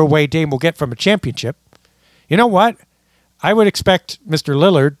farther away Dame will get from a championship. You know what? I would expect Mr.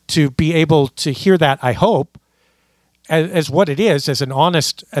 Lillard to be able to hear that, I hope, as what it is, as an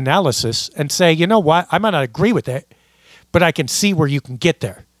honest analysis, and say, you know what? I might not agree with it, but I can see where you can get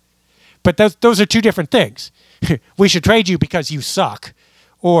there. But those are two different things. We should trade you because you suck,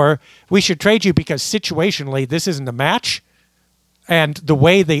 or we should trade you because situationally this isn't a match, and the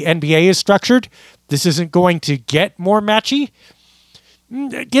way the NBA is structured, this isn't going to get more matchy.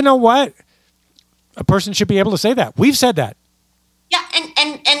 You know what? A person should be able to say that. We've said that. Yeah,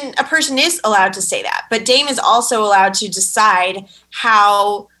 and a person is allowed to say that, but Dame is also allowed to decide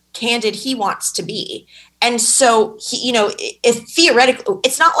how candid he wants to be. And so, if theoretically,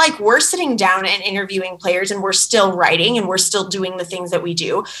 it's not like we're sitting down and interviewing players and we're still writing and we're still doing the things that we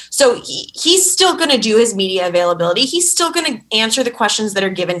do. So he's still going to do his media availability. He's still going to answer the questions that are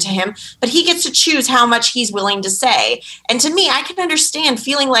given to him, but he gets to choose how much he's willing to say. And to me, I can understand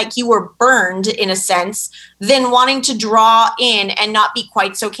feeling like you were burned in a sense, than wanting to draw in and not be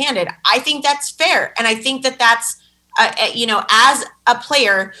quite so candid. I think that's fair. And I think that that's, as a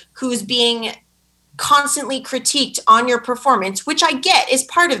player who's being constantly critiqued on your performance, which I get is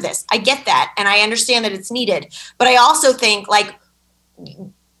part of this. I get that. And I understand that it's needed. But I also think like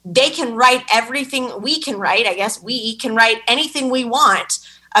they can write everything we can write. I guess we can write anything we want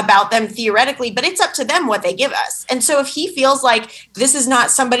about them theoretically, but it's up to them what they give us. And so if he feels like this is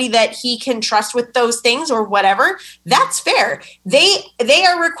not somebody that he can trust with those things or whatever, that's fair. They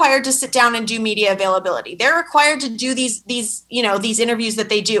are required to sit down and do media availability. They're required to do these interviews that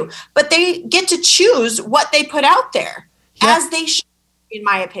they do, but they get to choose what they put out there as they should, in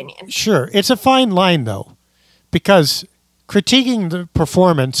my opinion. Sure. It's a fine line though, because critiquing the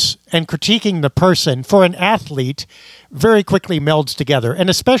performance and critiquing the person for an athlete very quickly melds together, and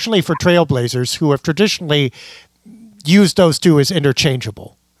especially for Trailblazers who have traditionally used those two as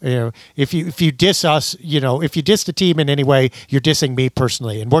interchangeable. If you diss us, if you diss the team in any way, you're dissing me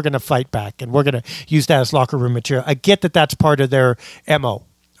personally, and we're going to fight back, and we're going to use that as locker room material. I get that that's part of their MO,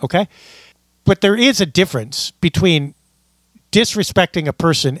 okay? But there is a difference between disrespecting a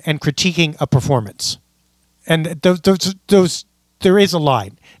person and critiquing a performance. And those there is a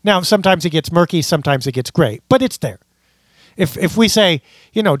line. Now, sometimes it gets murky, sometimes it gets gray, but it's there. If we say,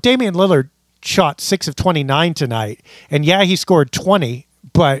 Damian Lillard shot 6 of 29 tonight, and he scored 20,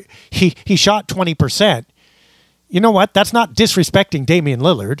 but he shot 20%, you know what? That's not disrespecting Damian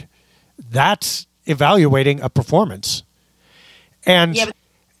Lillard. That's evaluating a performance. And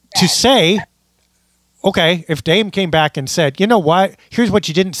to say, okay, if Dame came back and said, you know what, here's what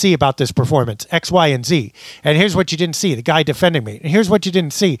you didn't see about this performance, X, Y, and Z. And here's what you didn't see, the guy defending me. And here's what you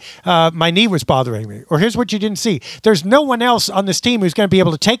didn't see, my knee was bothering me. Or here's what you didn't see. There's no one else on this team who's going to be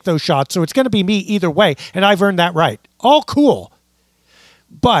able to take those shots, so it's going to be me either way, and I've earned that right. All cool.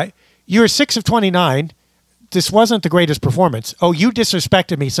 But you're 6 of 29. This wasn't the greatest performance. Oh, you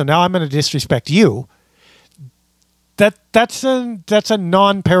disrespected me, so now I'm going to disrespect you. That's a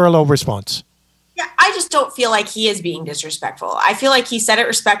non-parallel response. Yeah, I just don't feel like he is being disrespectful. I feel like he said it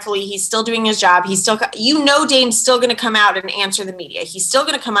respectfully. He's still doing his job. He's still, Dame's still going to come out and answer the media. He's still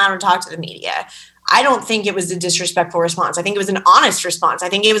going to come out and talk to the media. I don't think it was a disrespectful response. I think it was an honest response. I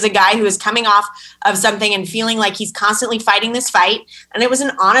think it was a guy who was coming off of something and feeling like he's constantly fighting this fight. And it was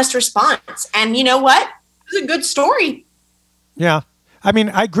an honest response. And you know what? It was a good story. Yeah. I mean,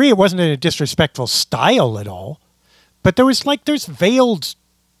 I agree it wasn't in a disrespectful style at all. But there's veiled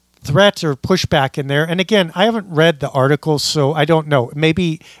threats or pushback in there. And again, I haven't read the article, so I don't know.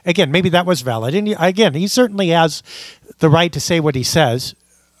 Maybe that was valid. And again, he certainly has the right to say what he says.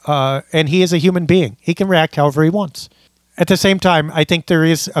 And he is a human being. He can react however he wants. At the same time, I think there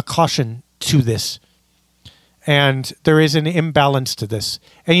is a caution to this. And there is an imbalance to this.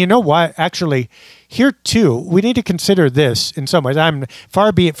 And you know what? Actually, here too, we need to consider this in some ways.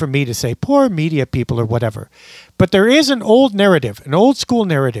 Far be it from me to say poor media people or whatever. But there is an old school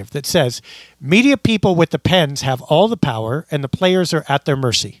narrative that says media people with the pens have all the power and the players are at their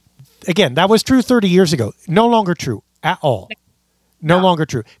mercy. Again, that was true 30 years ago. No longer true at all. No longer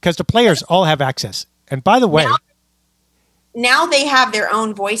true. Because the players all have access. And by the way... Now they have their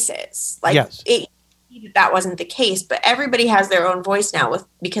own voices. Yes. That wasn't the case, but everybody has their own voice now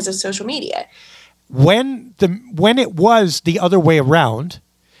because of social media. When it was the other way around,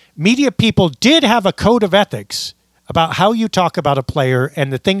 media people did have a code of ethics about how you talk about a player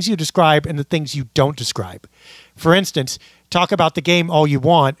and the things you describe and the things you don't describe. For instance, talk about the game all you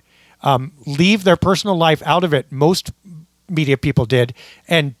want, leave their personal life out of it. Most media people did,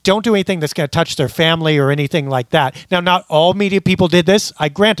 and don't do anything that's going to touch their family or anything like that. Now, not all media people did this. I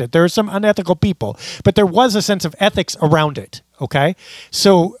grant it. There are some unethical people, but there was a sense of ethics around it, okay?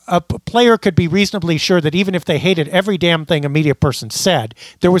 So a player could be reasonably sure that even if they hated every damn thing a media person said,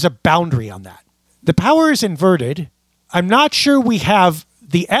 there was a boundary on that. The power is inverted. I'm not sure we have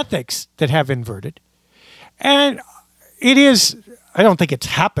the ethics that have inverted. And it is, I don't think it's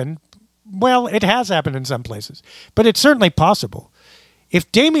happened. Well, it has happened in some places, but it's certainly possible.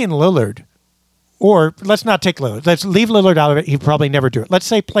 If Damian Lillard, or let's not take Lillard, let's leave Lillard out of it, he'd probably never do it. Let's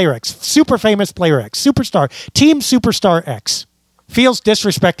say player X, super famous player X, superstar, team superstar X, feels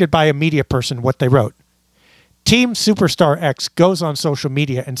disrespected by a media person, what they wrote. Team superstar X goes on social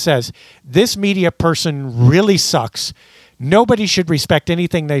media and says, this media person really sucks. Nobody should respect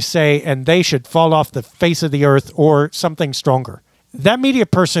anything they say, and they should fall off the face of the earth or something stronger. That media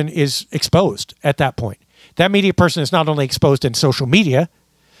person is exposed at that point. That media person is not only exposed in social media,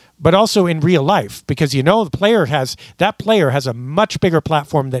 but also in real life, because the player has a much bigger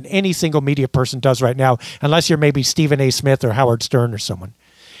platform than any single media person does right now, unless you're maybe Stephen A. Smith or Howard Stern or someone.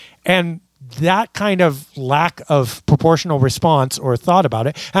 And that kind of lack of proportional response or thought about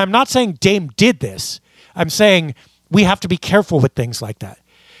it. And I'm not saying Dame did this. I'm saying we have to be careful with things like that,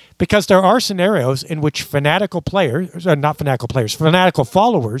 because there are scenarios in which fanatical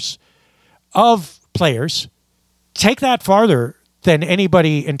followers of players take that farther than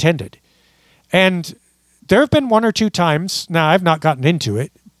anybody intended. And there have been one or two times, now I've not gotten into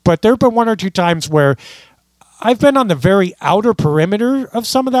it, but there have been one or two times where I've been on the very outer perimeter of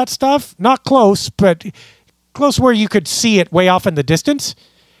some of that stuff. Not close, but close where you could see it way off in the distance.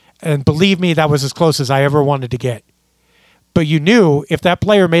 And believe me, that was as close as I ever wanted to get. But you knew if that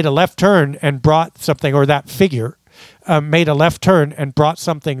player made a left turn and brought something, or that figure made a left turn and brought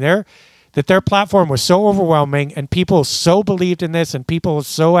something there, that their platform was so overwhelming and people so believed in this, and people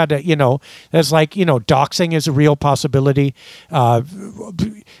so had a, it's like, doxing is a real possibility.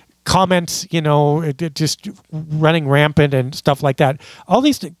 Comments, just running rampant and stuff like that. All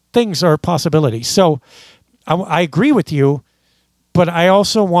these things are possibilities. So I agree with you, but I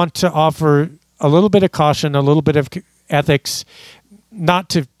also want to offer a little bit of caution, a little bit of ethics, not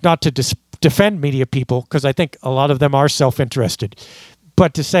to defend media people, because I think a lot of them are self-interested,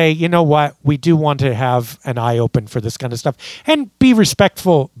 but to say, you know what, we do want to have an eye open for this kind of stuff and be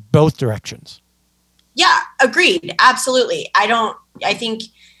respectful both directions. Yeah, agreed. Absolutely. I think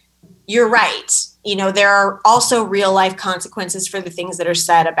you're right. There are also real life consequences for the things that are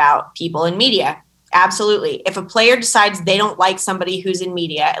said about people in media. Absolutely. If a player decides they don't like somebody who's in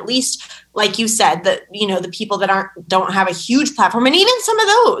media, at least, like you said, the people that don't have a huge platform, and even some of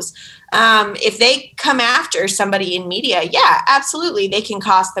those, if they come after somebody in media, yeah, absolutely, they can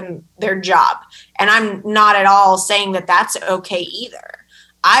cost them their job. And I'm not at all saying that that's okay either.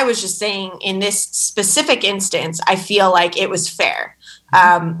 I was just saying, in this specific instance, I feel like it was fair.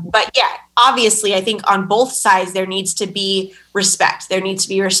 But yeah, obviously, I think on both sides, there needs to be respect. There needs to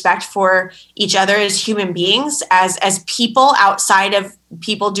be respect for each other as human beings, as people outside of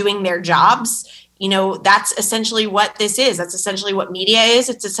people doing their jobs. That's essentially what this is. That's essentially what media is.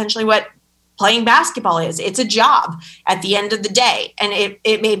 It's essentially what playing basketball is. It's a job at the end of the day. And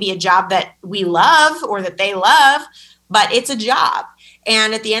it may be a job that we love or that they love, but it's a job.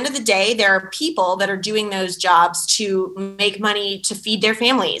 And at the end of the day, there are people that are doing those jobs to make money to feed their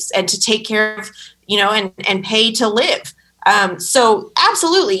families and to take care of, and pay to live. So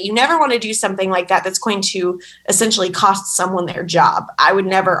absolutely, you never want to do something like that that's going to essentially cost someone their job. I would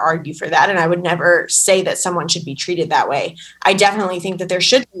never argue for that, and I would never say that someone should be treated that way. I definitely think that there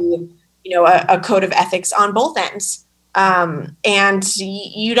should be, a code of ethics on both ends. And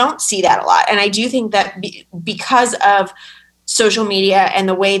you don't see that a lot. And I do think that because of social media and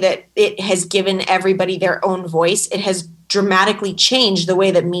the way that it has given everybody their own voice, it has dramatically changed the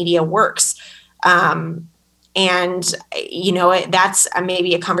way that media works. And, that's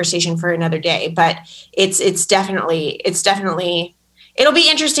maybe a conversation for another day, but it's definitely, it'll be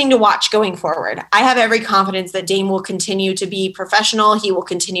interesting to watch going forward. I have every confidence that Dame will continue to be professional. He will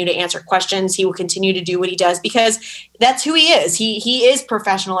continue to answer questions. He will continue to do what he does, because that's who he is. He is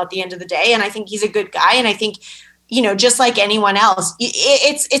professional at the end of the day. And I think he's a good guy. And I think, just like anyone else,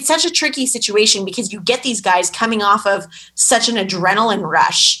 it's such a tricky situation, because you get these guys coming off of such an adrenaline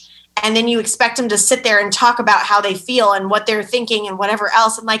rush, and then you expect them to sit there and talk about how they feel and what they're thinking and whatever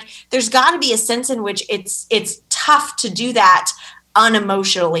else. And there's got to be a sense in which it's tough to do that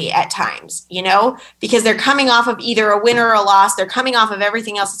unemotionally at times, because they're coming off of either a win or a loss. They're coming off of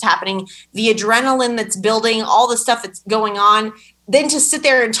everything else that's happening, the adrenaline that's building, all the stuff that's going on. Then to sit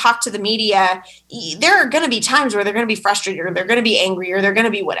there and talk to the media, there are going to be times where they're going to be frustrated, or they're going to be angry, or they're going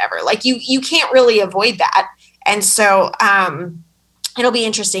to be whatever. You can't really avoid that. And so it'll be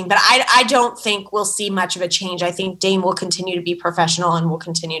interesting, but I don't think we'll see much of a change. I think Dame will continue to be professional and will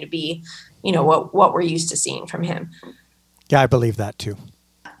continue to be, what we're used to seeing from him. Yeah, I believe that too.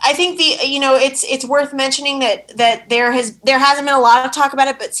 I think it's worth mentioning that there hasn't been a lot of talk about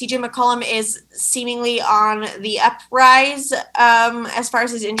it, but CJ McCollum is seemingly on the uprise as far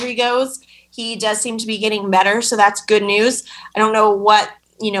as his injury goes. He does seem to be getting better, so that's good news. I don't know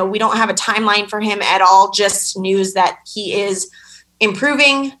we don't have a timeline for him at all, just news that he is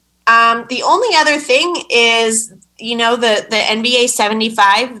improving. The only other thing is, the NBA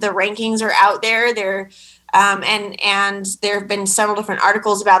 75, the rankings are out there. They're and there have been several different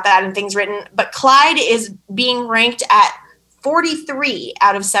articles about that and things written, but Clyde is being ranked at 43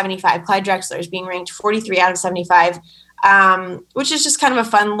 out of 75. Clyde Drexler is being ranked 43 out of 75, which is just kind of a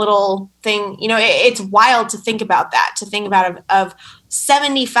fun little thing. You know, it's wild to think about that, to think about of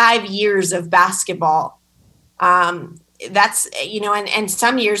 75 years of basketball. That's, you know, and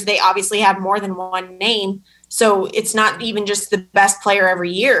some years they obviously have more than one name. So it's not even just the best player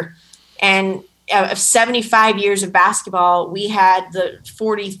every year. And of 75 years of basketball, we had the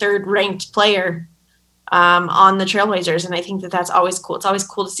 43rd ranked player on the Trailblazers. And I think that that's always cool. It's always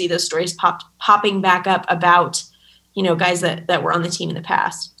cool to see those stories popping back up about, you know, guys that were on the team in the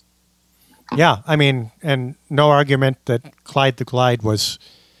past. Yeah, I mean, and no argument that Clyde the Glide was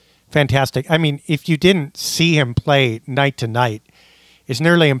fantastic. I mean, if you didn't see him play night to night, it's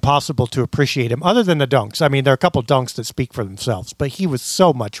nearly impossible to appreciate him other than the dunks. I mean, there are a couple dunks that speak for themselves, but he was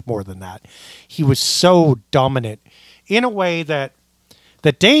so much more than that. He was so dominant in a way that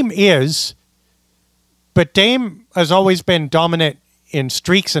Dame is, but Dame has always been dominant in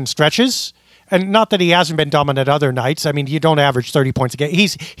streaks and stretches. And not that he hasn't been dominant other nights. I mean, you don't average 30 points a game.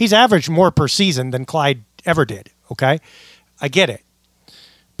 He's averaged more per season than Clyde ever did, okay? I get it.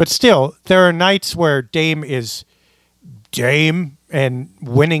 But still, there are nights where Dame is Dame and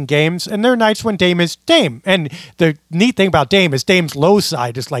winning games, and there are nights when Dame is Dame. And the neat thing about Dame is Dame's low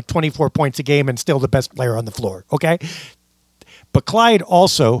side is like 24 points a game and still the best player on the floor, okay? But Clyde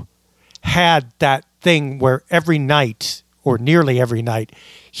also had that thing where every night, or nearly every night,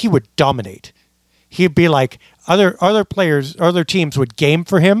 he would dominate. He'd be like, other players, other teams would game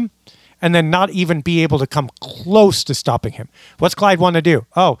for him and then not even be able to come close to stopping him. What's Clyde want to do?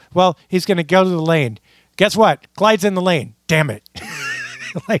 Oh, well, he's going to go to the lane. Guess what? Clyde's in the lane. Damn it.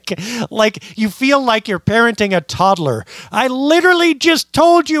 like you feel like you're parenting a toddler. I literally just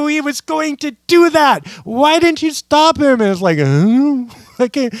told you he was going to do that. Why didn't you stop him? And it's like, I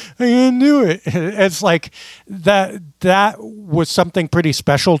can't do it. It's like that was something pretty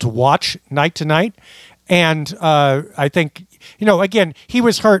special to watch night to night. And I think, you know, again, he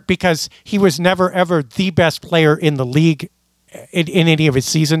was hurt because he was never, ever the best player in the league in any of his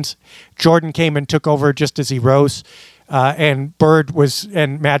seasons. Jordan came and took over just as he rose. And Bird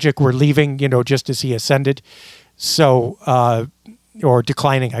and Magic were leaving, you know, just as he ascended. So, or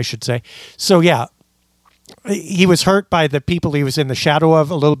declining, I should say. So, yeah, he was hurt by the people he was in the shadow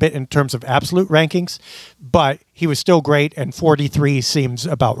of a little bit in terms of absolute rankings, but he was still great, and 43 seems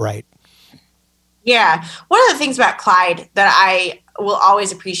about right. Yeah. One of the things about Clyde that I will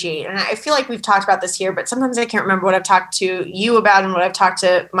always appreciate, and I feel like we've talked about this here, but sometimes I can't remember what I've talked to you about and what I've talked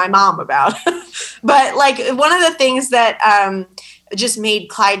to my mom about. But like one of the things that just made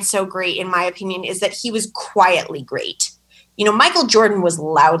Clyde so great, in my opinion, is that he was quietly great. You know, Michael Jordan was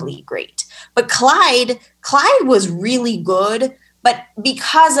loudly great, but Clyde was really good. But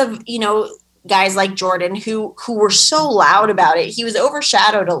because of, you know, guys like Jordan who were so loud about it, he was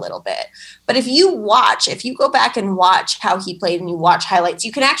overshadowed a little bit. But if you go back and watch how he played and you watch highlights,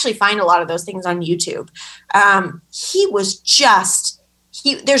 you can actually find a lot of those things on YouTube.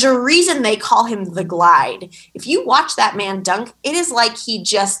 There's a reason they call him the Glide. If you watch that man dunk, it is like he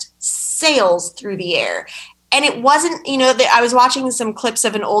just sails through the air. And it wasn't, you know, I was watching some clips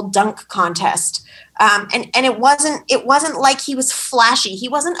of an old dunk contest. And it wasn't like he was flashy. He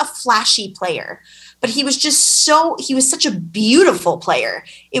wasn't a flashy player, but he was such a beautiful player.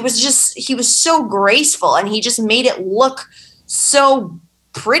 He was so graceful, and he just made it look so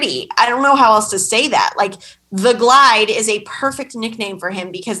pretty. I don't know how else to say that. Like, the Glide is a perfect nickname for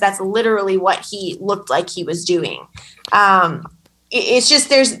him because that's literally what he looked like he was doing. It's just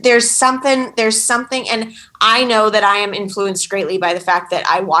there's something, and I know that I am influenced greatly by the fact that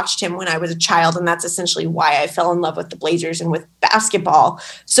I watched him when I was a child, and that's essentially why I fell in love with the Blazers and with basketball.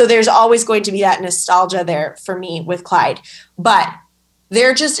 So there's always going to be that nostalgia there for me with Clyde. But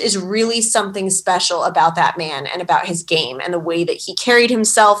there just is really something special about that man and about his game and the way that he carried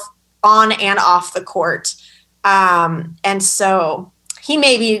himself on and off the court. And so he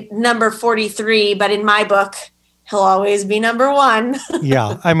may be number 43, but in my book, he'll always be number one.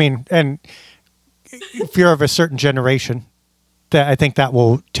 Yeah, I mean, and if you're of a certain generation, I think that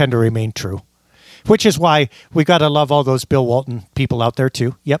will tend to remain true, which is why we got to love all those Bill Walton people out there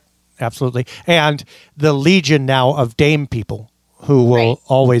too. Yep, absolutely. And the legion now of Dame people who will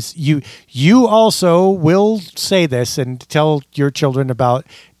always, you also will say this and tell your children about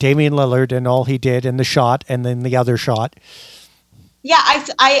Damian Lillard and all he did and the shot and then the other shot. Yeah,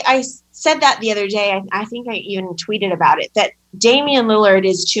 I said that the other day. I think I even tweeted about it, that Damian Lillard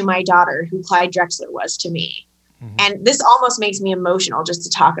is to my daughter who Clyde Drexler was to me. Mm-hmm. And this almost makes me emotional just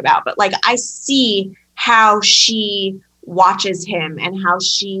to talk about. But like, I see how she watches him and how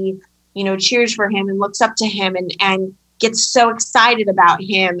she, you know, cheers for him and looks up to him and gets so excited about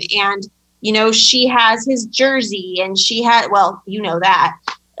him. And, you know, she has his jersey and she had, well, you know that,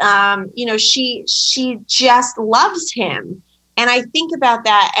 you know, she just loves him. And I think about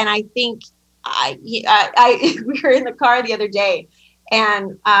that. And I think we were in the car the other day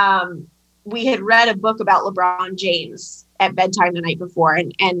and we had read a book about LeBron James at bedtime the night before.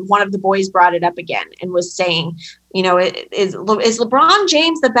 And one of the boys brought it up again and was saying, you know, is LeBron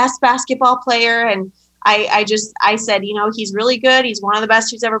James the best basketball player? And I said, you know, he's really good. He's one of the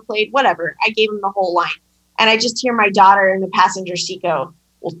best who's ever played, whatever. I gave him the whole line. And I just hear my daughter in the passenger seat go,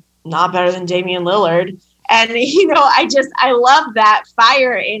 well, not better than Damian Lillard. And, you know, I love that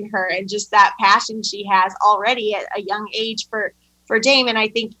fire in her and just that passion she has already at a young age for Dame. And I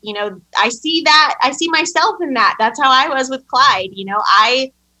think, you know, I see myself in that. That's how I was with Clyde. You know,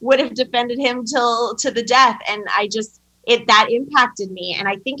 I would have defended him to the death. And that impacted me. And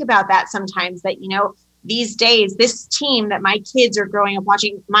I think about that sometimes, that, you know, these days, this team that my kids are growing up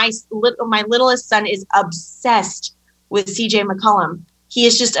watching, my littlest son is obsessed with CJ McCollum. He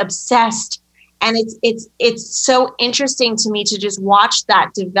is just obsessed. And it's so interesting to me to just watch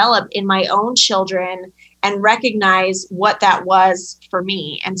that develop in my own children and recognize what that was for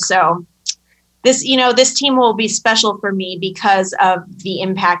me. And so this team will be special for me because of the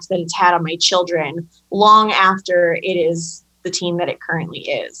impact that it's had on my children long after it is the team that it currently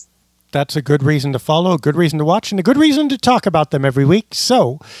is. That's a good reason to follow, a good reason to watch, and a good reason to talk about them every week.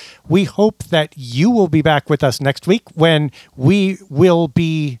 So we hope that you will be back with us next week when we will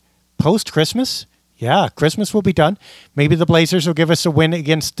be post-Christmas. Yeah, Christmas will be done. Maybe the Blazers will give us a win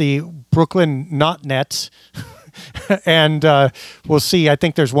against the Brooklyn not Nets. And we'll see. I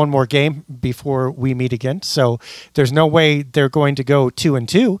think there's one more game before we meet again. So there's no way they're going to go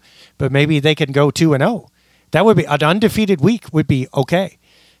 2-2, but maybe they can go 2-0. That would be an undefeated week would be okay.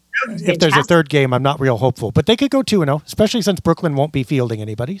 If there's a third game, I'm not real hopeful, but they could go 2-0, especially since Brooklyn won't be fielding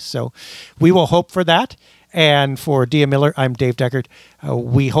anybody. So we will hope for that. And for Dia Miller, I'm Dave Deckard.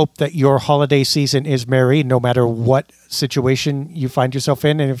 We hope that your holiday season is merry, no matter what situation you find yourself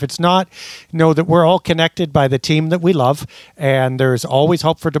in. And if it's not, know that we're all connected by the team that we love. And there's always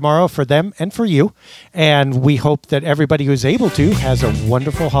hope for tomorrow for them and for you. And we hope that everybody who's able to has a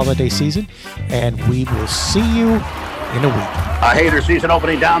wonderful holiday season. And we will see you in a week. A Hader sees an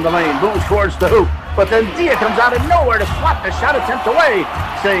opening down the lane, moves towards the hoop, but then Dia comes out of nowhere to swat the shot attempt away,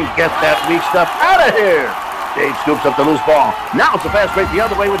 saying, "Get that weak stuff out of here." Dave scoops up the loose ball. Now it's a fast break the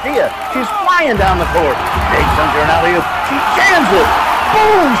other way with Dia. She's flying down the court. Dave sends her an alley-oop. She jams it.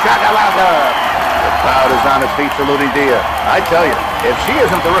 Boom, shakalaka. The crowd is on its feet saluting Dia. I tell you, if she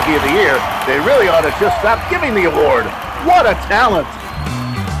isn't the Rookie of the Year, they really ought to just stop giving the award. What a talent.